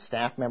members and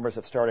staff members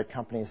that started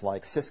companies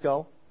like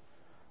Cisco,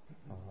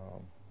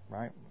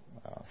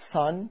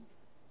 Sun,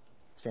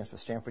 stands for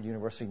Stanford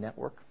University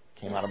Network,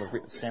 came out of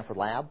a Stanford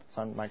lab,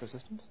 Sun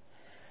Microsystems.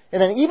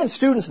 And then even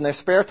students in their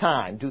spare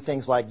time do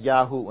things like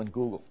Yahoo and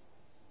Google.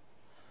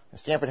 And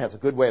Stanford has a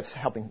good way of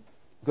helping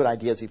good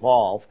ideas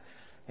evolve.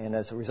 And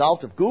as a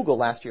result of Google,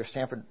 last year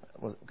Stanford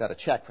got a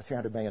check for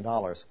 $300 million.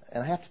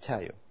 And I have to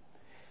tell you,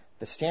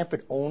 that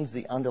Stanford owns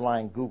the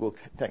underlying Google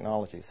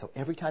technology. So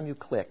every time you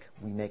click,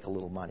 we make a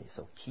little money.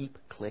 So keep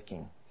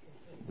clicking.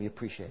 We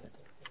appreciate it.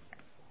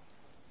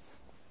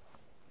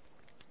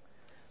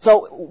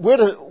 So where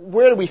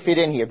do we fit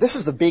in here? This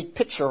is the big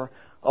picture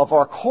of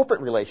our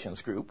corporate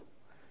relations group.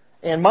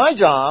 And my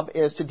job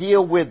is to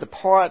deal with the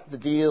part that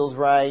deals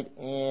right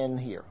in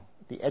here,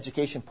 the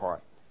education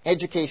part.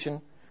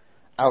 Education,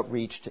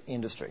 outreach to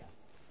industry.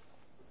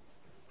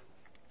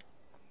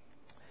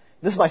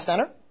 This is my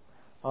center.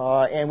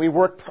 And we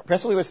work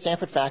principally with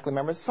Stanford faculty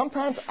members,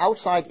 sometimes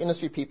outside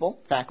industry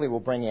people, faculty will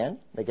bring in.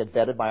 They get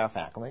vetted by our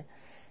faculty.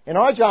 And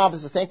our job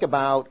is to think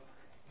about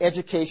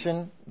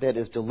education that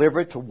is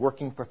delivered to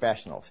working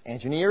professionals,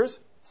 engineers,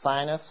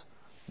 scientists,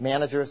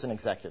 managers, and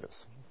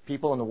executives,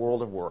 people in the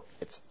world of work.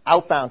 It's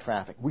outbound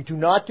traffic. We do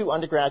not do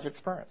undergraduate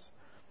experience.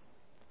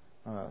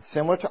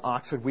 Similar to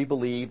Oxford, we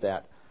believe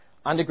that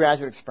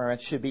undergraduate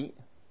experience should be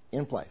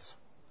in place,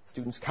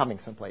 students coming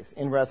someplace,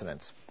 in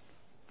residence.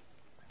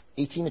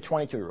 18 to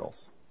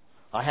 22-year-olds.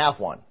 I have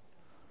one.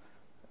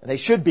 They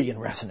should be in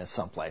residence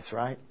someplace,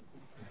 right?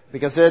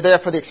 Because they're there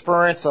for the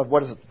experience of,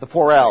 what is it, the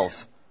 4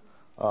 L's.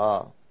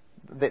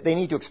 They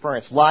need to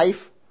experience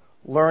life,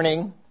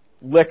 learning,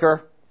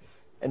 liquor,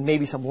 and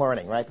maybe some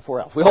learning, right, before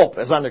else. We hope,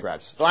 as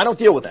undergraduates. So I don't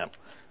deal with them.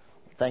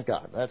 Thank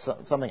God. That's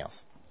something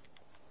else.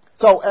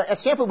 So at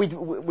Stanford,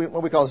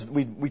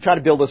 we try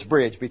to build this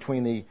bridge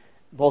between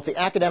both the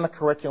academic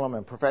curriculum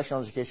and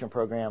professional education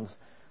programs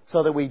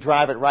so that we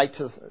drive it right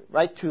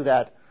to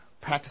that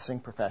practicing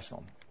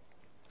professional.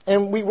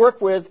 And we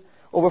work with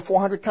over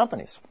 400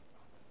 companies.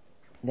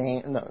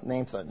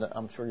 Names that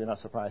I'm sure you're not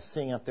surprised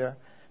seeing up there.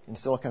 In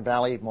Silicon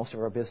Valley, most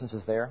of our business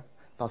is there.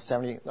 About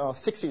 60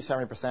 to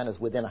 70% is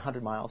within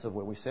 100 miles of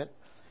where we sit,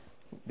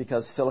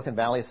 because Silicon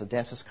Valley is the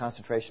densest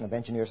concentration of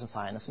engineers and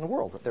scientists in the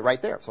world. They're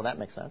right there, so that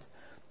makes sense.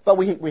 But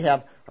we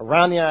have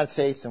around the United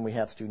States, and we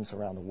have students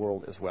around the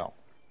world as well.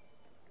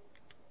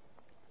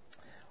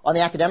 On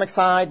the academic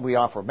side, we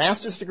offer a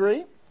master's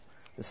degree,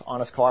 this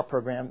Honors Co-op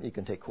program. You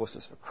can take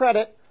courses for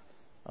credit.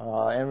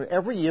 And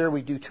every year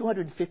we do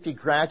 250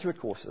 graduate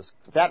courses.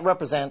 That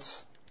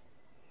represents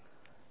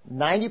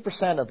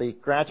 90% of the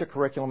graduate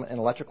curriculum in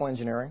electrical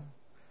engineering,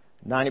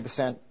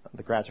 90% of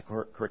the graduate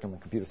curriculum in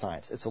computer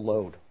science. It's a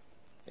load.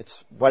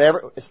 It's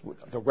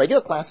the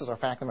regular classes our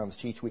faculty members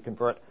teach, we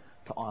convert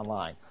to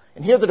online.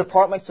 And here are the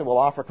departments that will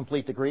offer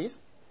complete degrees.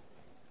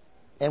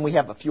 And we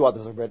have a few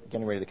others that are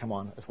getting ready to come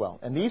on as well.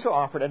 And these are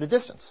offered at a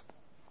distance.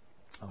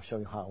 I'll show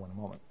you how in a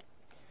moment.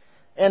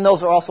 And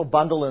those are also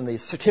bundled in the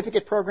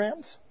certificate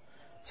programs.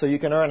 So you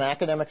can earn an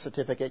academic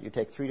certificate. You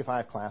take 3 to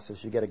 5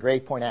 classes. You get a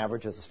grade point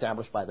average as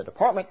established by the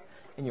department,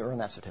 and you earn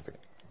that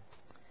certificate.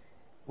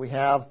 We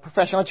have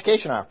professional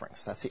education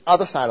offerings. That's the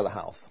other side of the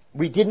house.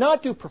 We did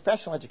not do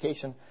professional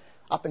education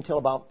up until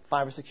about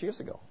 5 or 6 years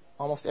ago.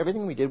 Almost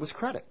everything we did was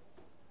credit.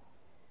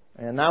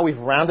 And now we've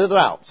rounded it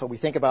out. So we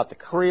think about the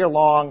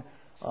career-long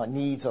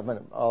needs of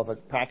a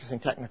practicing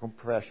technical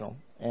professional,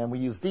 and we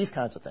use these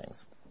kinds of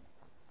things.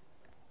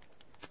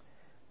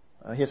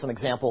 Here's some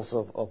examples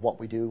of what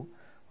we do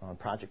on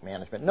project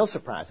management. No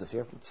surprises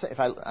here. If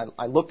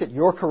I looked at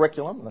your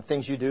curriculum and the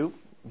things you do,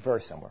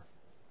 very similar.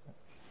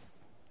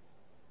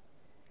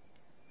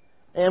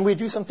 And we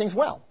do some things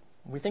well.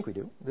 We think we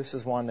do. This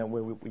is one that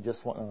we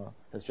just won,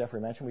 as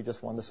Jeffrey mentioned, we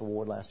just won this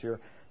award last year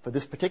for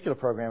this particular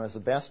program as the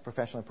best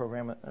professional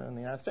program in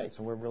the United States,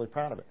 and we're really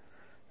proud of it.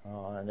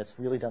 And it's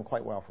really done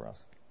quite well for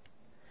us.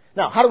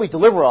 Now, how do we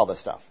deliver all this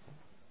stuff?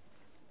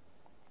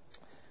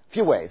 A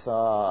few ways.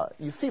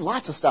 You see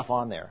lots of stuff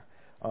on there.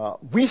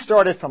 We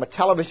started from a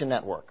television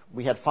network.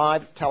 We had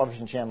 5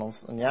 television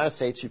channels. In the United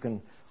States, you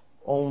can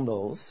own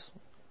those.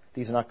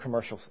 These are not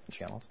commercial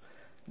channels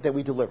that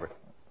we delivered.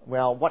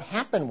 Well, what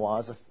happened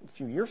was a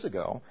few years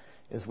ago,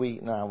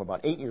 about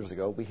 8 years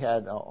ago, we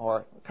had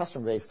our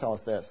customer base tell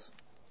us this.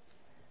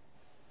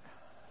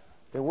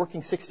 They're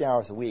working 60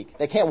 hours a week.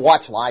 They can't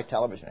watch live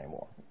television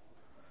anymore.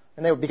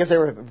 And because they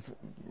were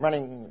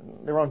running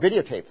their own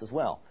videotapes as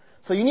well.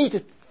 So you need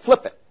to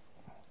flip it.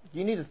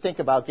 You need to think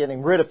about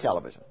getting rid of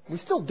television. We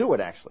still do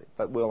it, actually,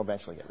 but we'll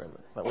eventually get rid of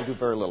it. But we do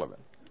very little of it.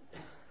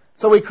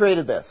 So we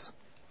created this,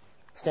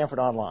 Stanford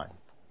Online.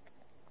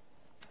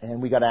 And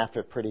we got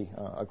after it pretty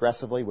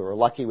aggressively. We were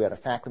lucky. We had a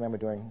faculty member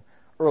doing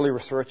early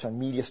research on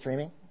media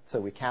streaming, so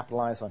we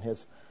capitalized on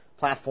his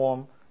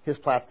platform. His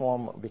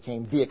platform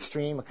became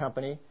VExtreme, a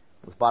company.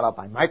 It was bought out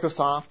by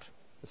Microsoft.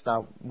 It's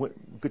now a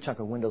good chunk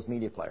of Windows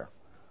Media Player.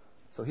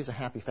 So he's a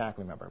happy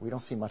faculty member. We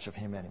don't see much of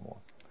him anymore.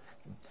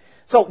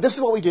 So this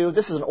is what we do.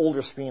 This is an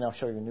older screen. I'll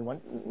show you a new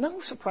one. No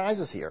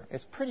surprises here.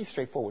 It's pretty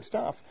straightforward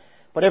stuff.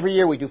 But every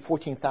year we do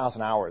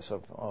 14,000 hours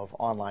of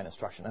online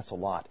instruction. That's a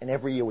lot. And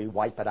every year we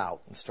wipe it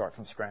out and start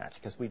from scratch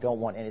because we don't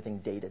want anything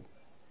dated.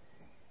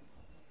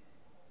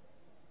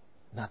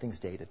 Nothing's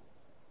dated.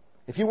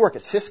 If you work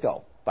at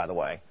Cisco, by the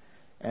way,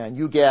 and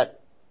you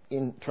get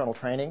internal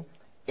training,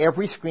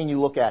 every screen you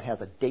look at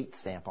has a date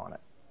stamp on it.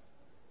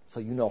 So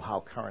you know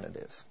how current it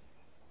is.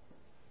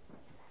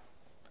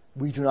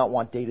 We do not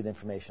want dated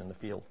information in the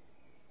field.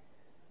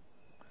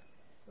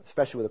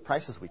 Especially with the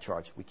prices we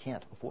charge, we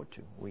can't afford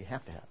to. We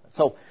have to have it.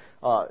 So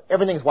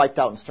everything's wiped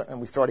out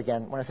and we start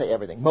again. When I say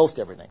everything, most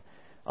everything.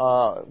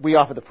 We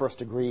offer the first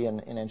degree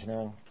in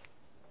engineering.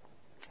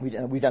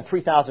 We've done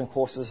 3,000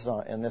 courses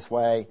in this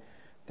way.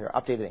 They're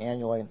updated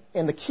annually.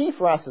 And the key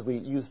for us is we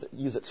use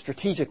it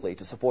strategically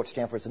to support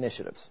Stanford's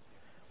initiatives.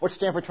 What's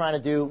Stanford trying to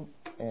do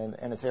in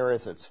its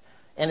areas? It's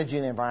energy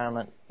and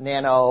environment,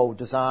 nano,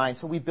 design.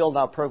 So we build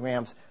out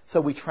programs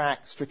so we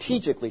track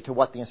strategically to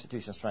what the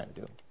institution is trying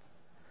to do.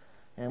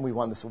 And we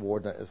won this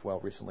award as well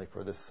recently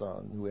for this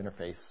new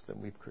interface that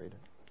we've created.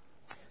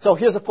 So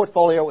here's a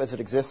portfolio as it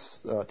exists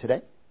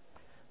today.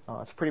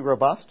 It's pretty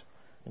robust.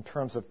 In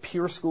terms of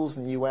peer schools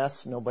in the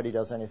U.S., nobody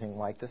does anything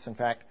like this. In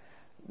fact,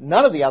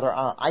 none of the other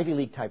Ivy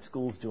League type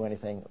schools do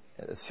anything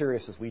as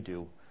serious as we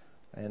do.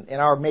 And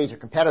our major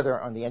competitor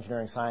on the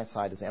engineering science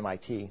side is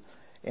MIT.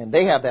 And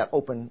they have that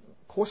open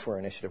courseware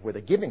initiative where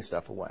they're giving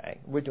stuff away.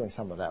 We're doing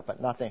some of that, but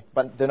nothing.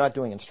 But they're not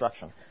doing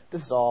instruction.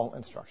 This is all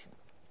instruction.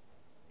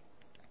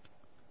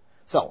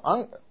 So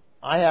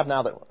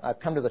I've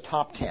come to the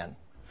top 10.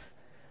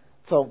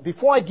 So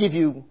before I give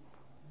you,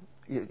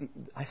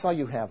 I saw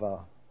you have a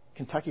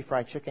Kentucky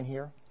Fried Chicken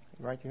here,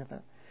 right? You have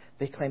that?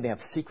 They claim they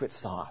have secret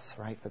sauce,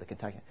 right, for the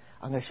Kentucky.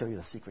 I'm going to show you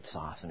the secret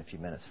sauce in a few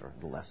minutes for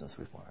the lessons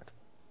we've learned.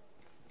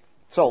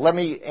 So let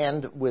me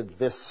end with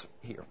this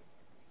here.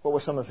 What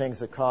were some of the things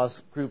that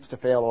cause groups to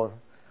fail or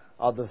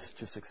others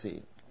to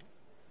succeed?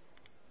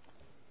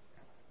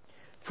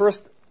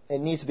 First, it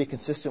needs to be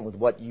consistent with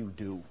what you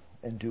do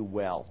and do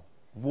well.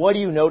 What are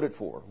you noted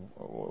for?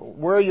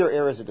 Where are your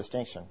areas of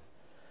distinction?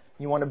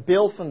 You want to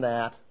build from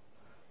that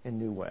in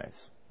new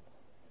ways.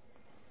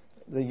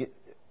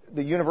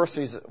 The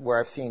universities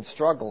where I've seen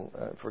struggle,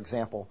 for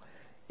example,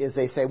 is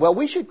they say, well,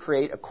 we should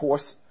create a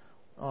course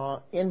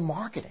in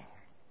marketing.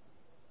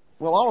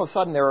 Well, all of a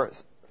sudden,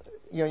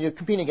 you're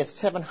competing against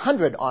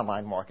 700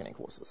 online marketing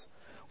courses.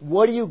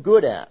 What are you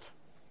good at?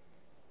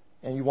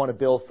 And you want to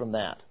build from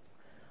that.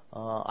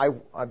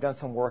 I've done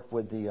some work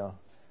with the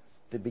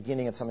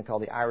beginning of something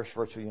called the Irish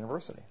Virtual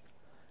University.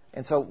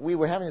 And so we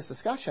were having this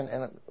discussion,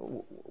 and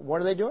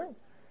what are they doing?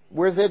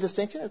 Where's their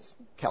distinction? It's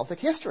Celtic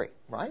history,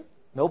 right?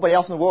 Nobody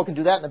else in the world can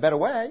do that in a better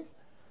way.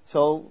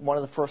 So one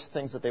of the first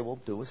things that they will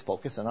do is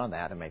focus in on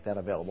that and make that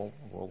available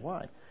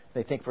worldwide.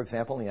 They think, for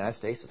example, in the United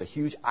States, there's a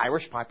huge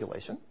Irish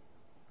population,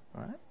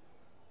 right?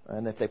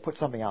 And if they put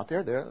something out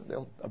there,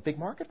 there's a big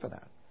market for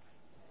that.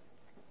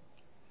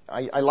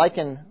 I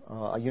liken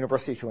a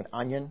university to an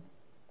onion.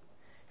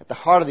 At the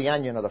heart of the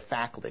onion are the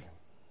faculty.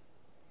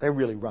 They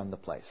really run the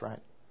place, right?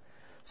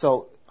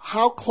 So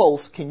how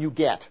close can you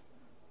get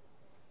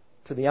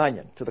to the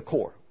onion, to the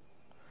core?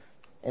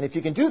 And if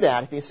you can do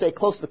that, if you stay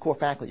close to the core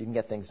faculty, you can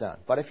get things done.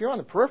 But if you're on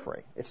the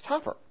periphery, it's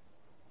tougher.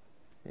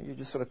 You're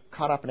just sort of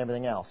caught up in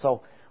everything else.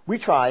 So we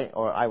try,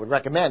 or I would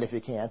recommend if you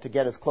can, to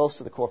get as close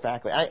to the core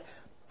faculty.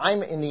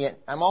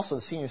 I'm also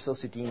the senior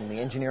associate dean in the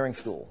engineering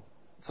school.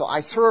 So I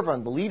serve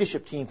on the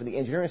leadership team for the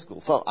engineering school.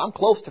 So I'm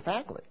close to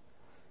faculty.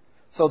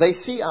 So they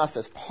see us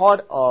as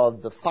part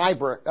of the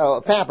fabric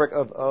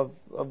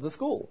of the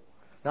school,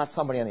 not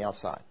somebody on the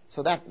outside.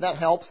 So that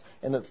helps,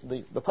 and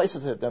the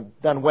places that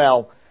have done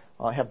well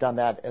have done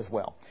that as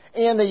well.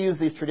 And they use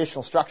these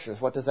traditional structures.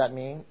 What does that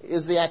mean?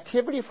 Is the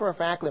activity for a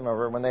faculty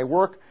member when they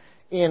work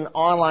in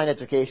online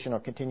education or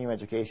continuing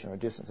education or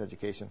distance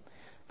education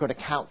going to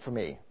count for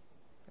me?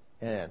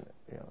 And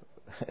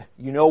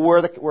you know where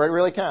it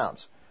really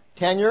counts.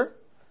 Tenure,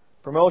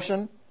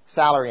 promotion,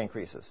 salary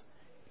increases.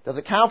 Does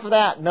it count for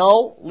that?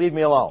 No, leave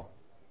me alone.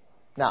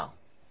 Now,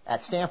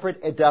 at Stanford,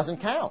 it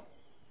doesn't count.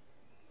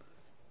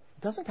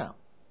 It doesn't count.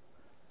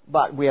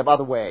 But we have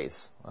other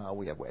ways. But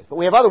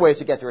we have other ways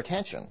to get their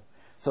attention,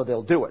 so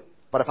they'll do it.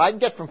 But if I can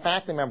get from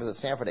faculty members at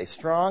Stanford a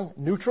strong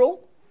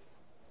neutral,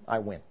 I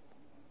win.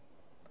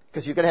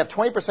 Because you're going to have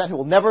 20% who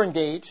will never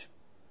engage,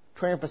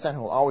 20%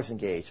 who will always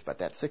engage, but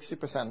that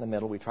 60% in the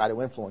middle we try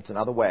to influence in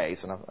other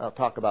ways, and I'll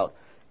talk about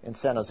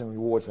incentives and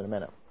rewards in a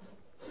minute.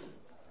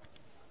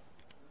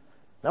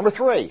 Number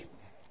 3,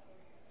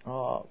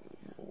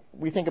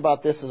 we think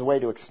about this as a way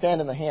to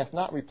extend and enhance,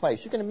 not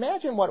replace. You can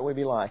imagine what it would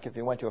be like if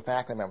you went to a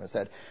faculty member and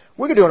said,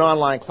 we're going to do an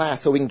online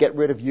class so we can get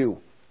rid of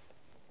you.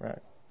 Right?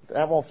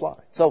 That won't fly.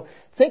 So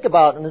think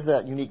about, and this is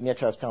that unique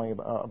niche I was telling you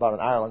about in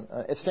Ireland.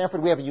 At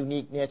Stanford, we have a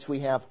unique niche. We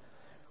have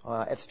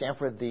at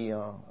Stanford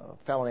the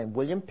fellow named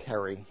William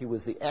Perry. He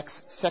was the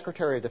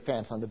ex-Secretary of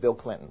Defense under Bill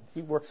Clinton.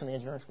 He works in the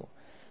engineering school.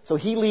 So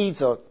he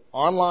leads an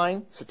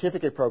online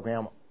certificate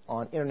program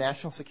on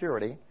international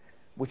security,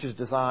 which is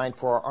designed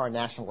for our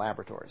national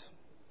laboratories.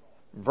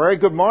 Very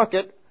good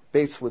market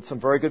based with some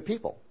very good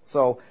people.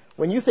 So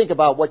when you think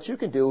about what you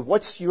can do,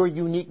 what's your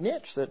unique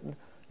niche that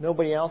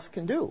nobody else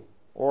can do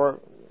or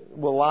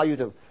will allow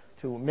you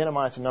to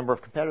minimize the number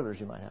of competitors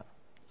you might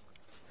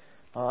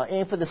have?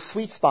 Aim for the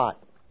sweet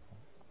spot.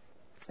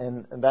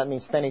 And that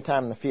means spending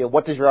time in the field.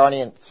 What does your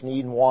audience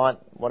need and want?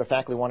 What do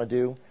faculty want to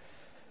do?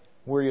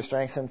 Where are your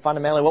strengths? And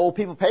fundamentally, what will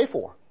people pay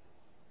for?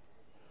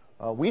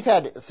 We've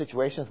had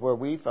situations where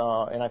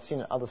and I've seen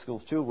in other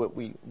schools too, where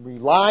we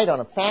relied on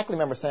a faculty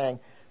member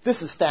saying,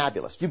 this is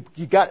fabulous.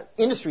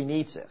 Industry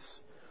needs this.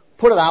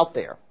 Put it out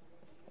there.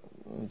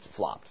 It's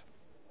flopped.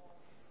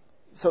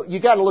 So you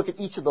got to look at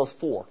each of those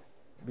 4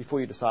 before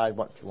you decide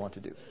what you want to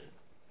do.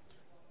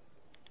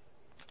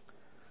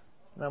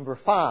 Number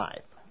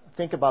 5,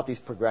 think about these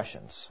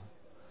progressions.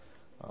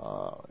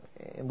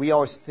 And we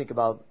always think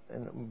about,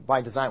 and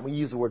by design, we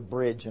use the word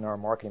bridge in our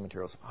marketing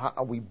materials. How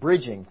are we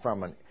bridging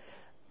from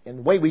in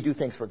the way we do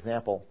things, for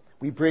example,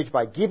 we bridge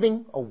by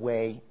giving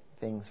away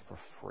things for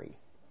free.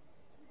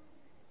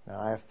 Now,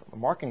 I have a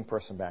marketing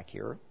person back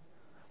here.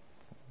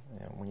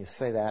 And when you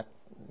say that,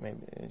 maybe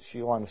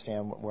she'll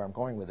understand where I'm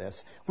going with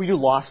this. We do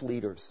lost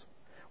leaders.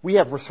 We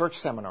have research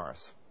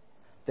seminars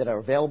that are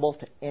available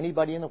to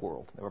anybody in the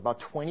world. There are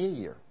about 20 a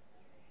year.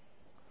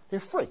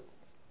 They're free.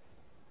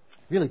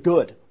 Really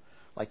good.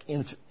 Like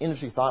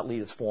industry thought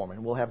leaders forum.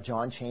 And we'll have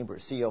John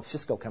Chambers, CEO of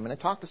Cisco, come in and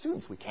talk to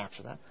students. We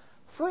capture that.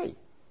 Free.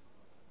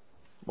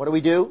 What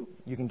do?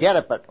 You can get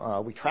it,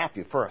 but we trap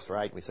you first,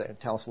 right? We say,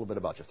 tell us a little bit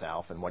about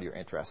yourself and what are your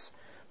interests.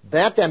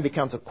 That then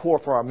becomes a core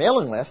for our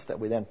mailing list that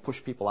we then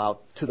push people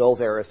out to those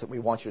areas that we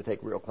want you to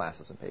take real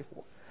classes and pay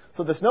for.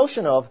 So this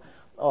notion of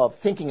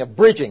thinking of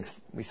bridging.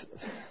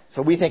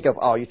 So we think of,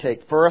 you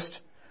take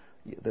first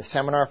the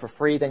seminar for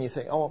free, then you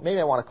say, oh, maybe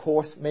I want a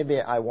course, maybe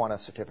I want a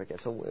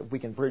certificate. So we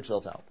can bridge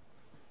those out.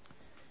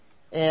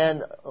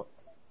 And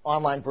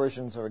online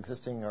versions are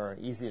existing or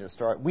easy to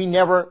start.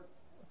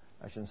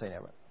 I shouldn't say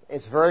never.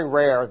 It's very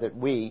rare that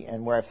we,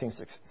 and where I've seen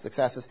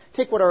successes,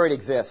 take what already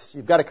exists.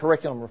 You've got a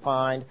curriculum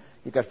refined.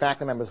 You've got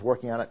faculty members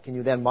working on it. Can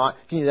you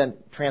then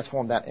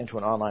transform that into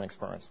an online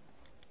experience?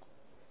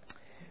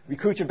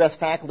 Recruit your best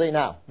faculty.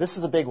 Now, this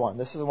is a big one.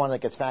 This is the one that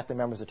gets faculty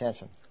members'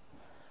 attention.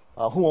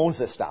 Who owns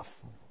this stuff?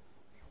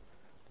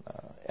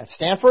 At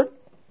Stanford,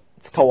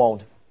 it's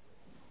co-owned.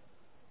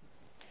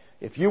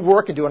 If you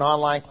work and do an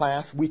online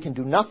class, we can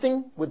do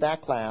nothing with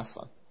that class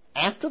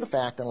after the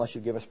fact unless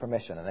you give us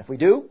permission. And if we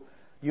do,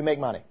 you make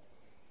money.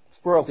 It's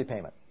royalty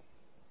payment.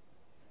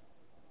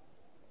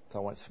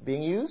 So when it's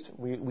being used,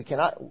 we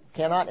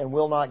cannot and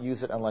will not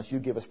use it unless you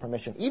give us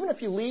permission, even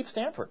if you leave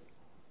Stanford.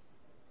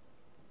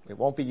 It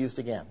won't be used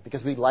again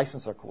because we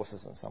license our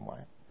courses in some way.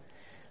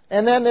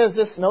 And then there's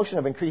this notion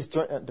of increased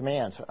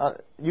demand.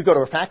 You go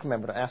to a faculty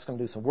member to ask them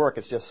to do some work,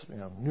 it's just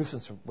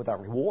nuisance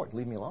without reward.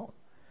 Leave me alone.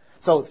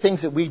 So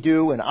things that we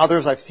do and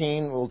others I've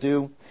seen will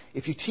do,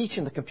 if you teach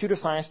in the computer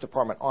science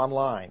department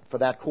online for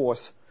that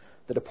course,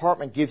 the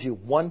department gives you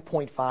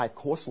 1.5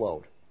 course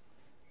load.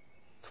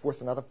 It's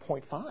worth another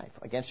 0.5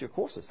 against your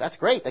courses. That's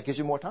great. That gives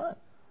you more time,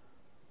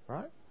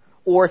 right?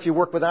 Or if you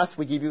work with us,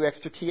 we give you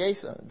extra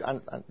TAs.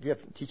 Do you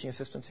have teaching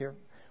assistants here?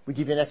 We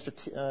give you an extra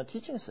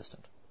teaching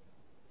assistant,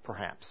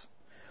 perhaps.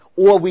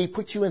 Or we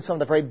put you in some of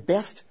the very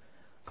best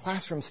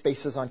classroom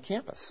spaces on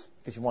campus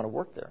because you want to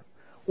work there.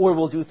 Or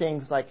we'll do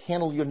things like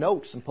handle your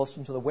notes and post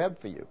them to the web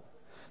for you.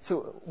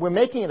 So we're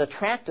making it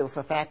attractive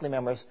for faculty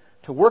members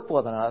to work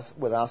with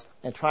us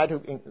and try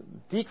to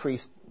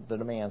decrease the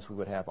demands we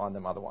would have on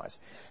them otherwise.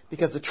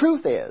 Because the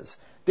truth is,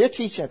 they're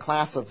teaching a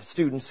class of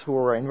students who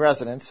are in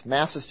residence,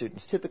 master's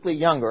students, typically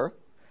younger.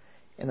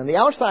 And in the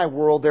outside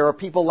world, there are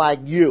people like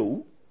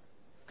you,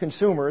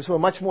 consumers, who are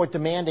much more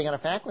demanding on a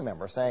faculty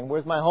member, saying,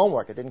 where's my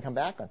homework? It didn't come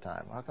back on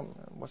time. How come?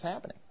 What's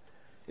happening?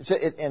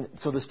 And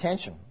so there's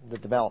tension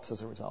that develops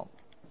as a result.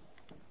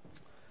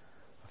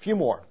 A few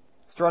more.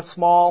 Start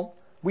small.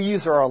 We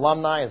use our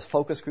alumni as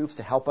focus groups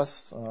to help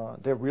us.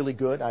 They're really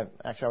good. I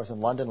was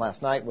in London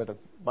last night with a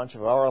bunch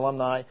of our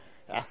alumni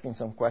asking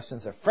some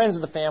questions. They're friends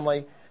of the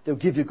family. They'll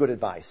give you good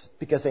advice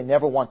because they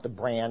never want the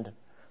brand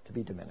to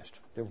be diminished.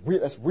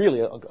 That's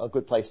really a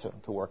good place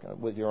to work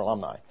with your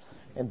alumni.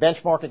 And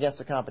benchmark against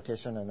the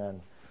competition and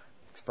then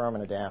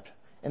experiment, adapt.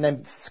 And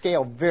then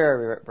scale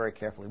very, very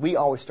carefully. We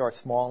always start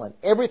small, and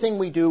everything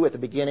we do at the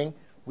beginning,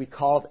 we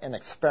call it an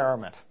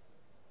experiment.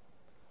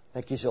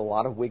 That gives you a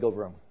lot of wiggle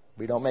room.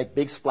 We don't make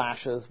big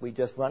splashes. We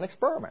just run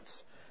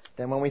experiments.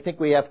 Then when we think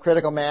we have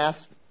critical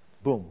mass,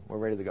 boom, we're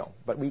ready to go.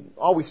 But we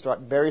always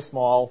start very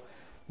small,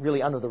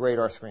 really under the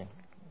radar screen.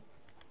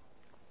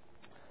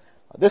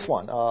 This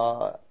one,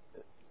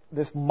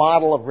 this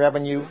model of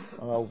revenue,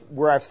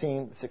 where I've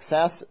seen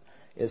success,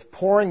 is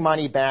pouring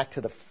money back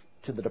to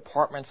the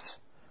departments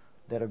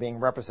that are being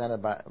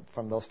represented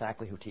from those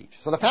faculty who teach.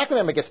 So the faculty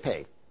member gets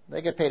paid.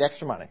 They get paid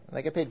extra money, and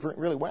they get paid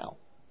really well.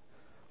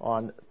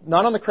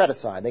 Not on the credit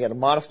side, they get a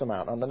modest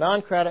amount. On the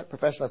non-credit,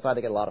 professional side,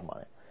 they get a lot of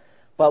money.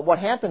 But what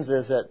happens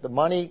is that the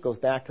money goes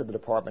back to the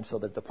department, so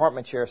the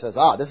department chair says,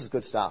 this is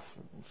good stuff,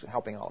 it's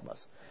helping all of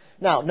us.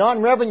 Now,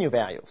 non-revenue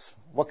values,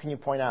 what can you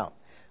point out?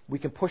 We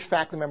can push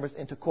faculty members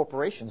into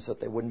corporations that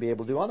they wouldn't be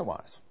able to do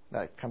otherwise.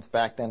 That comes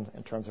back then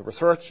in terms of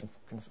research and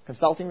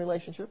consulting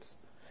relationships.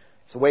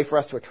 It's a way for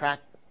us to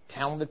attract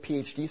talented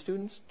PhD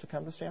students to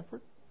come to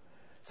Stanford.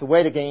 It's a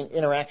way to gain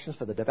interactions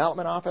for the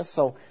development office.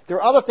 So there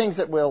are other things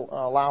that will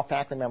allow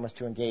faculty members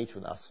to engage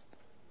with us.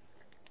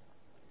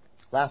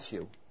 Last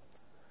few.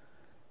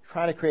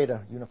 Try to create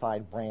a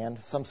unified brand.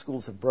 Some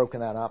schools have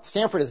broken that up.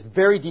 Stanford is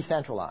very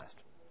decentralized.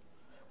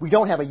 We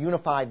don't have a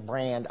unified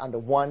brand under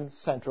one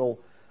central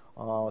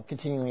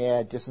continuing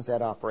ed, distance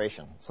ed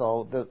operation.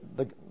 So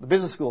the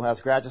business school has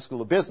Graduate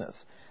School of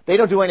Business. They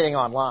don't do anything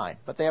online,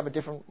 but they have a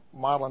different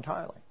model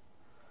entirely.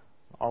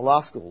 Our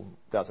law school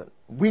does it.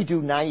 We do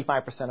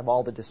 95% of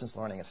all the distance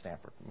learning at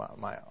Stanford,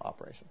 my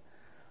operation.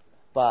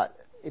 But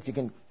if you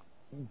can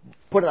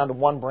put it under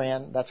one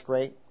brand, that's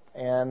great.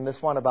 And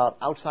this one about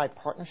outside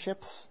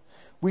partnerships,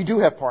 we do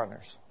have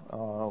partners.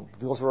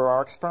 Those are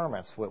our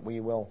experiments.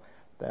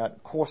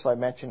 That course I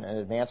mentioned in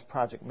advanced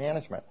project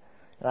management,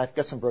 and I've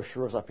got some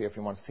brochures up here if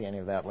you want to see any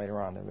of that later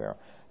on. They're there.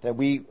 That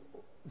we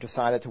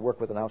decided to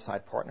work with an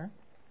outside partner.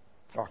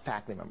 Our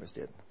faculty members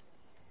did.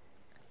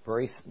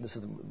 This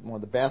is one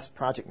of the best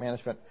project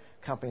management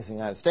companies in the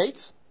United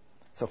States.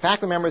 So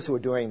faculty members who are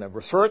doing the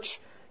research,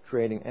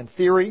 creating and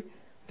theory,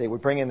 they would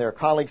bring in their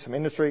colleagues from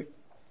industry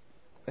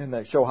and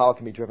they show how it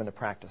can be driven to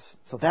practice.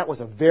 So that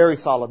was a very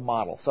solid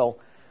model. So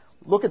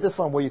look at this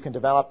one where you can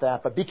develop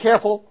that, but be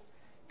careful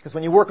because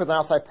when you work with an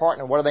outside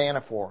partner, what are they in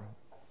it for?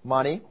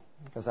 Money,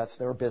 because that's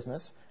their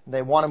business. And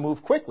they want to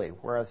move quickly,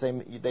 whereas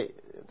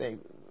they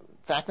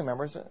faculty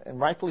members, and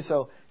rightfully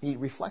so, need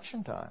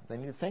reflection time. They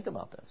need to think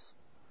about this.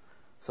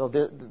 So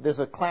there's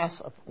a clash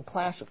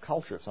of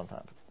culture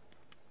sometimes.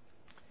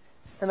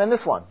 And then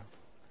this one.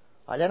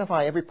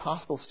 Identify every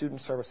possible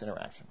student service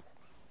interaction.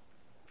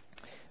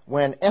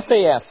 When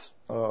SAS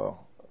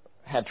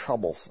had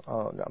troubles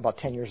about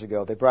 10 years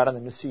ago, they brought in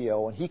the new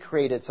CEO, and he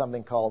created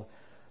something called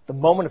the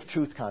moment of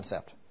truth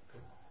concept.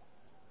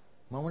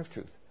 Moment of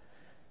truth.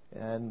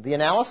 And the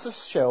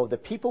analysis showed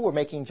that people were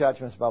making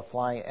judgments about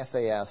flying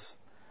SAS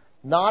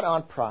not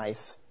on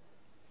price,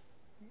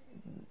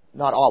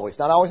 not always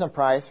on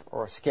price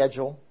or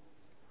schedule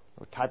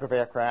or type of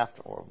aircraft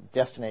or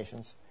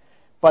destinations,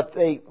 but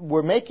they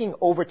were making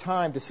over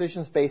time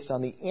decisions based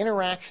on the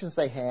interactions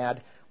they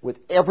had with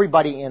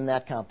everybody in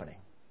that company.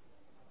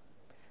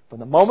 From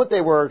the moment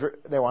they were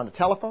on the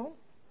telephone,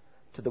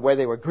 to the way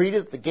they were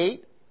greeted at the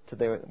gate, to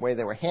the way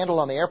they were handled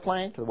on the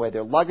airplane, to the way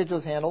their luggage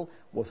was handled,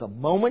 was a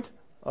moment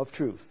of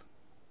truth.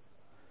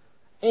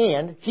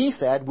 And he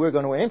said, we're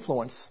going to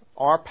influence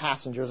our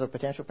passengers or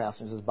potential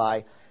passengers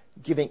by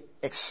giving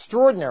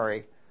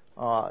extraordinary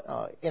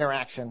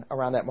interaction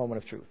around that moment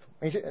of truth.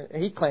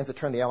 He claims to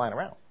turn the airline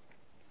around.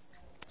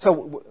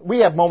 So we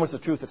have moments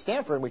of truth at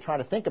Stanford, and we try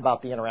to think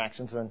about the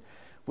interactions, and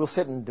we'll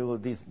sit and do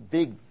these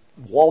big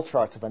wall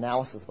charts of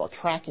analysis about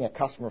tracking a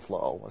customer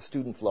flow, a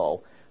student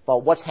flow,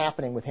 about what's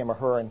happening with him or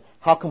her, and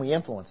how can we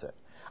influence it.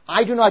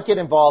 I do not get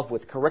involved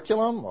with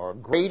curriculum or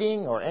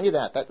grading or any of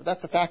that.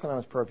 That's a faculty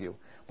member's purview.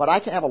 But I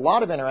can have a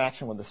lot of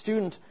interaction with the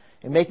student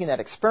in making that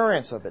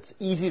experience of it's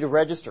easy to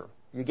register.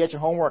 You get your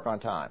homework on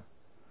time.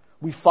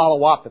 We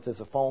follow up if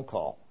there's a phone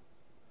call.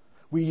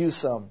 We use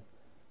some,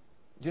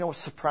 do you know what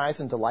surprise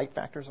and delight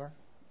factors are?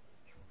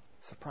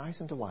 Surprise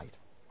and delight.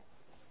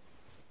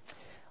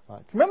 Do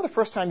you remember the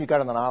first time you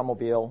got in an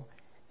automobile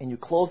and you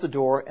closed the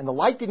door and the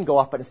light didn't go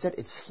off, but instead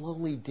it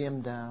slowly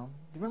dimmed down?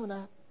 Do you remember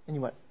that? And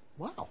you went,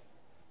 wow.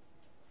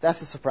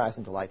 That's a surprise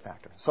and delight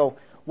factor. So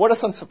what are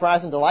some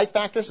surprise and delight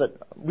factors? That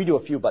we do a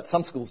few, but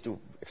some schools do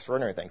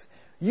extraordinary things.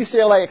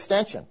 UCLA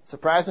Extension,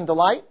 surprise and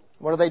delight.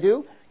 What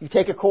do? You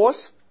take a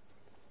course,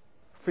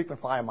 frequent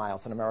flyer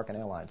miles in American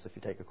Airlines if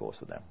you take a course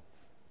with them.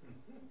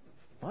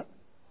 What?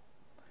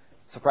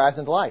 Surprise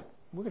and delight.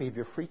 We're going to give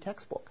you a free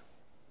textbook.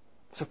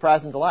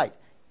 Surprise and delight.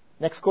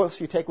 Next course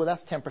you take with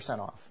us, 10%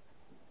 off.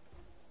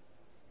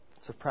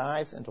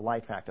 Surprise and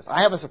delight factors.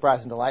 I have a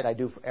surprise and delight I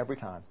do for every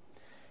time.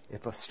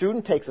 If a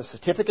student takes a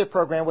certificate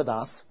program with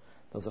us,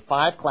 those are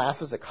 5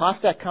 classes, it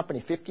costs that company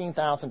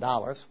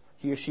 $15,000,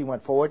 he or she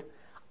went forward,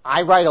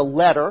 I write a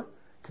letter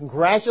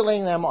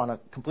congratulating them on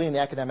completing the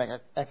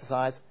academic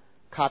exercise,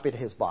 copy to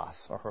his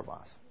boss or her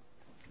boss.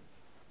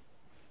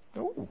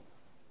 Ooh.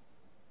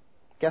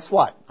 Guess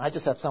what? I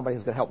just have somebody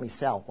who's going to help me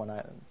sell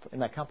in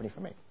that company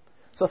for me.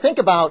 So think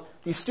about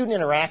these student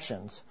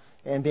interactions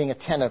and being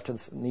attentive to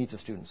the needs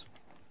of students.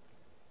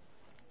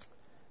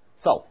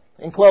 So,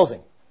 in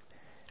closing,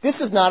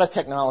 this is not a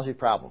technology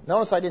problem.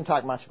 Notice I didn't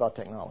talk much about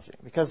technology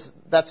because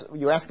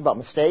you ask about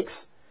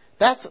mistakes.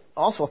 That's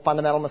also a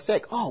fundamental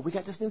mistake. Oh, we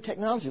got this new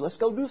technology. Let's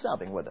go do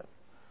something with it.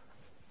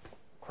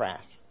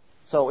 Crash.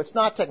 So it's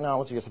not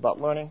technology. It's about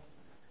learning.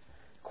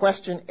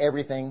 Question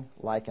everything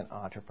like an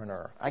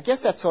entrepreneur. I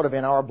guess that's sort of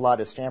in our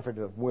blood at Stanford,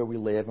 of where we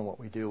live and what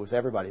we do, is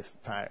everybody's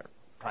trying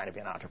to be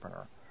an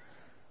entrepreneur.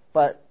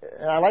 But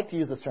I like to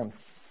use this term,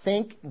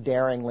 think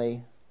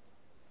daringly,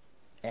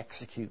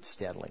 execute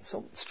steadily.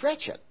 So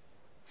stretch it.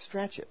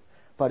 Stretch it.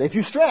 But if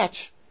you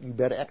stretch, you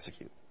better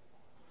execute.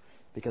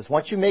 Because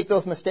once you make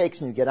those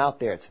mistakes and you get out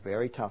there, it's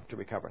very tough to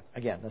recover.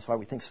 Again, that's why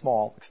we think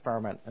small,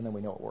 experiment, and then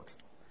we know it works.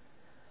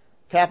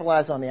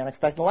 Capitalize on the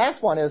unexpected. The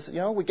last one is,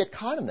 we get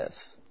caught in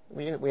this.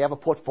 We have a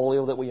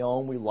portfolio that we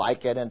own, we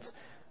like it, and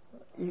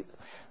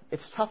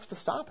it's tough to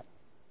stop it.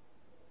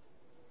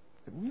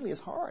 It really is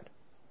hard.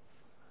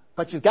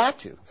 But you've got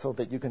to, so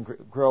that you can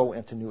grow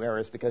into new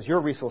areas, because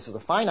your resources are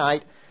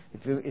finite.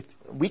 If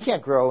we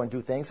can't grow and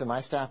do things, and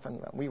my staff,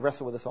 and we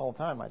wrestle with this all the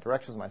time, my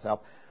directors and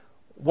myself,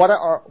 what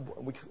are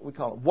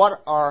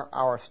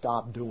our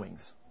stop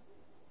doings?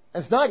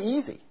 And it's not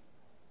easy,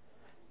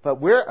 but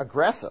we're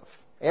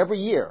aggressive. Every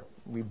year,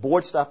 we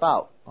board stuff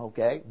out.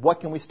 Okay, what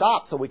can we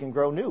stop so we can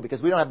grow new?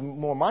 Because we don't have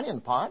more money in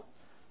the pot.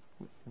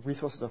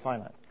 Resources are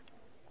finite.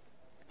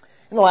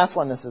 And the last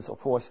one, this is, of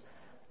course,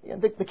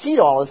 the key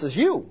to all this is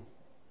you.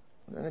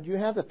 You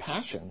have the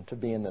passion to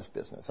be in this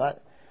business.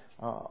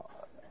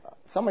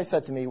 Somebody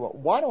said to me, well,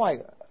 why do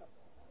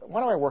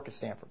I work at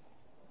Stanford?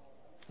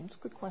 It's a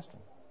good question.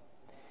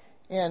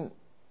 And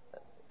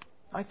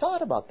I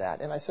thought about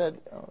that, and I said,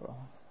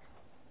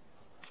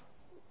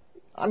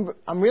 I'm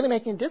really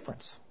making a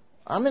difference.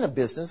 I'm in a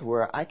business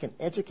where I can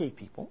educate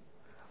people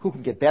who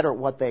can get better at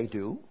what they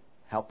do,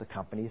 help the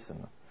companies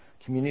and the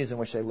communities in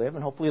which they live,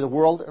 and hopefully the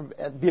world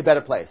be a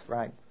better place,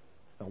 right?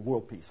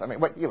 World peace.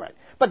 You're right.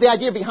 But the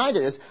idea behind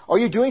it is, are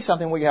you doing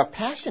something where you have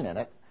passion in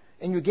it,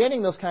 and you're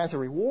getting those kinds of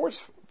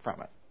rewards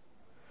from it?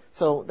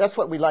 So that's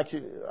what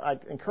I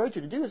encourage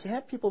you to do, is to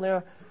have people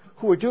there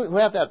who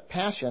have that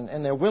passion,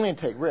 and they're willing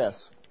to take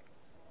risks,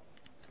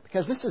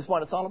 because this is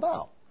what it's all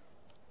about.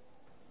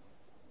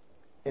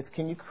 It's,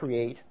 can you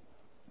create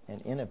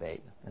and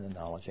innovate in the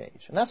knowledge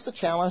age? And that's the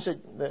challenge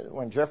that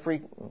when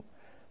Jeffrey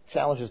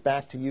challenges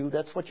back to you,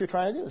 that's what you're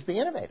trying to do, is be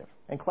innovative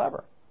and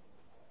clever.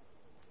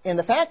 And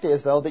the fact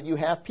is, though, that you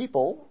have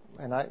people,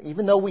 and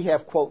even though we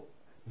have, quote,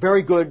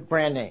 very good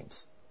brand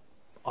names,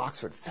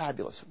 Oxford,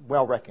 fabulous,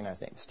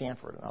 well-recognized names,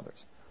 Stanford and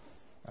others.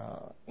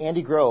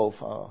 Andy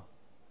Grove,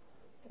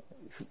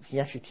 he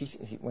actually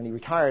when he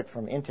retired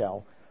from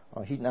Intel,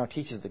 he now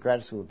teaches the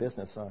Graduate School of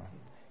Business.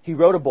 He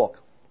wrote a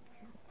book.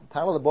 The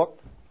title of the book,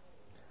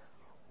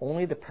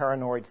 Only the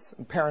Paranoid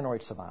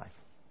Survive.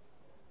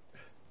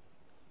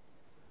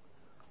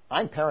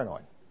 I'm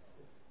paranoid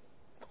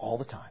all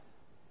the time.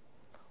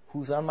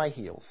 Who's on my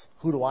heels?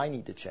 Who do I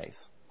need to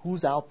chase?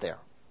 Who's out there?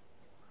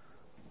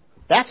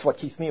 That's what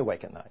keeps me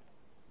awake at night.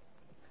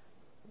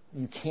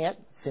 You can't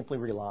simply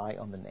rely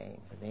on the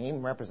name. The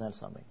name represents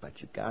something,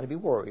 but you've got to be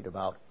worried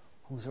about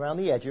who's around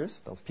the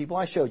edges. Those people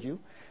I showed you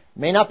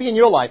may not be in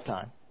your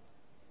lifetime.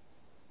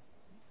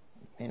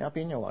 May not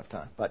be in your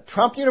lifetime. But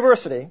Trump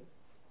University,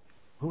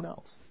 who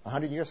knows?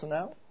 100 years from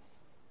now,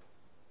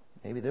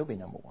 maybe they'll be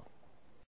number one.